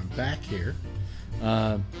 I'm back here.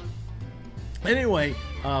 Anyway,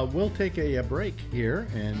 we'll take a break here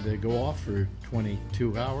and go off for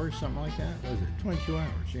 22 hours, something like that. What was it? 22 hours,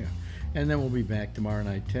 yeah. And then we'll be back tomorrow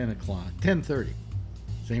night, 10 o'clock, 10:30.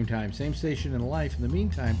 Same time, same station in life. In the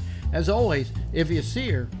meantime, as always, if you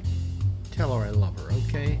see her, tell her I love her,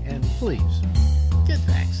 okay? And please, get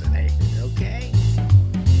vaccinated, okay?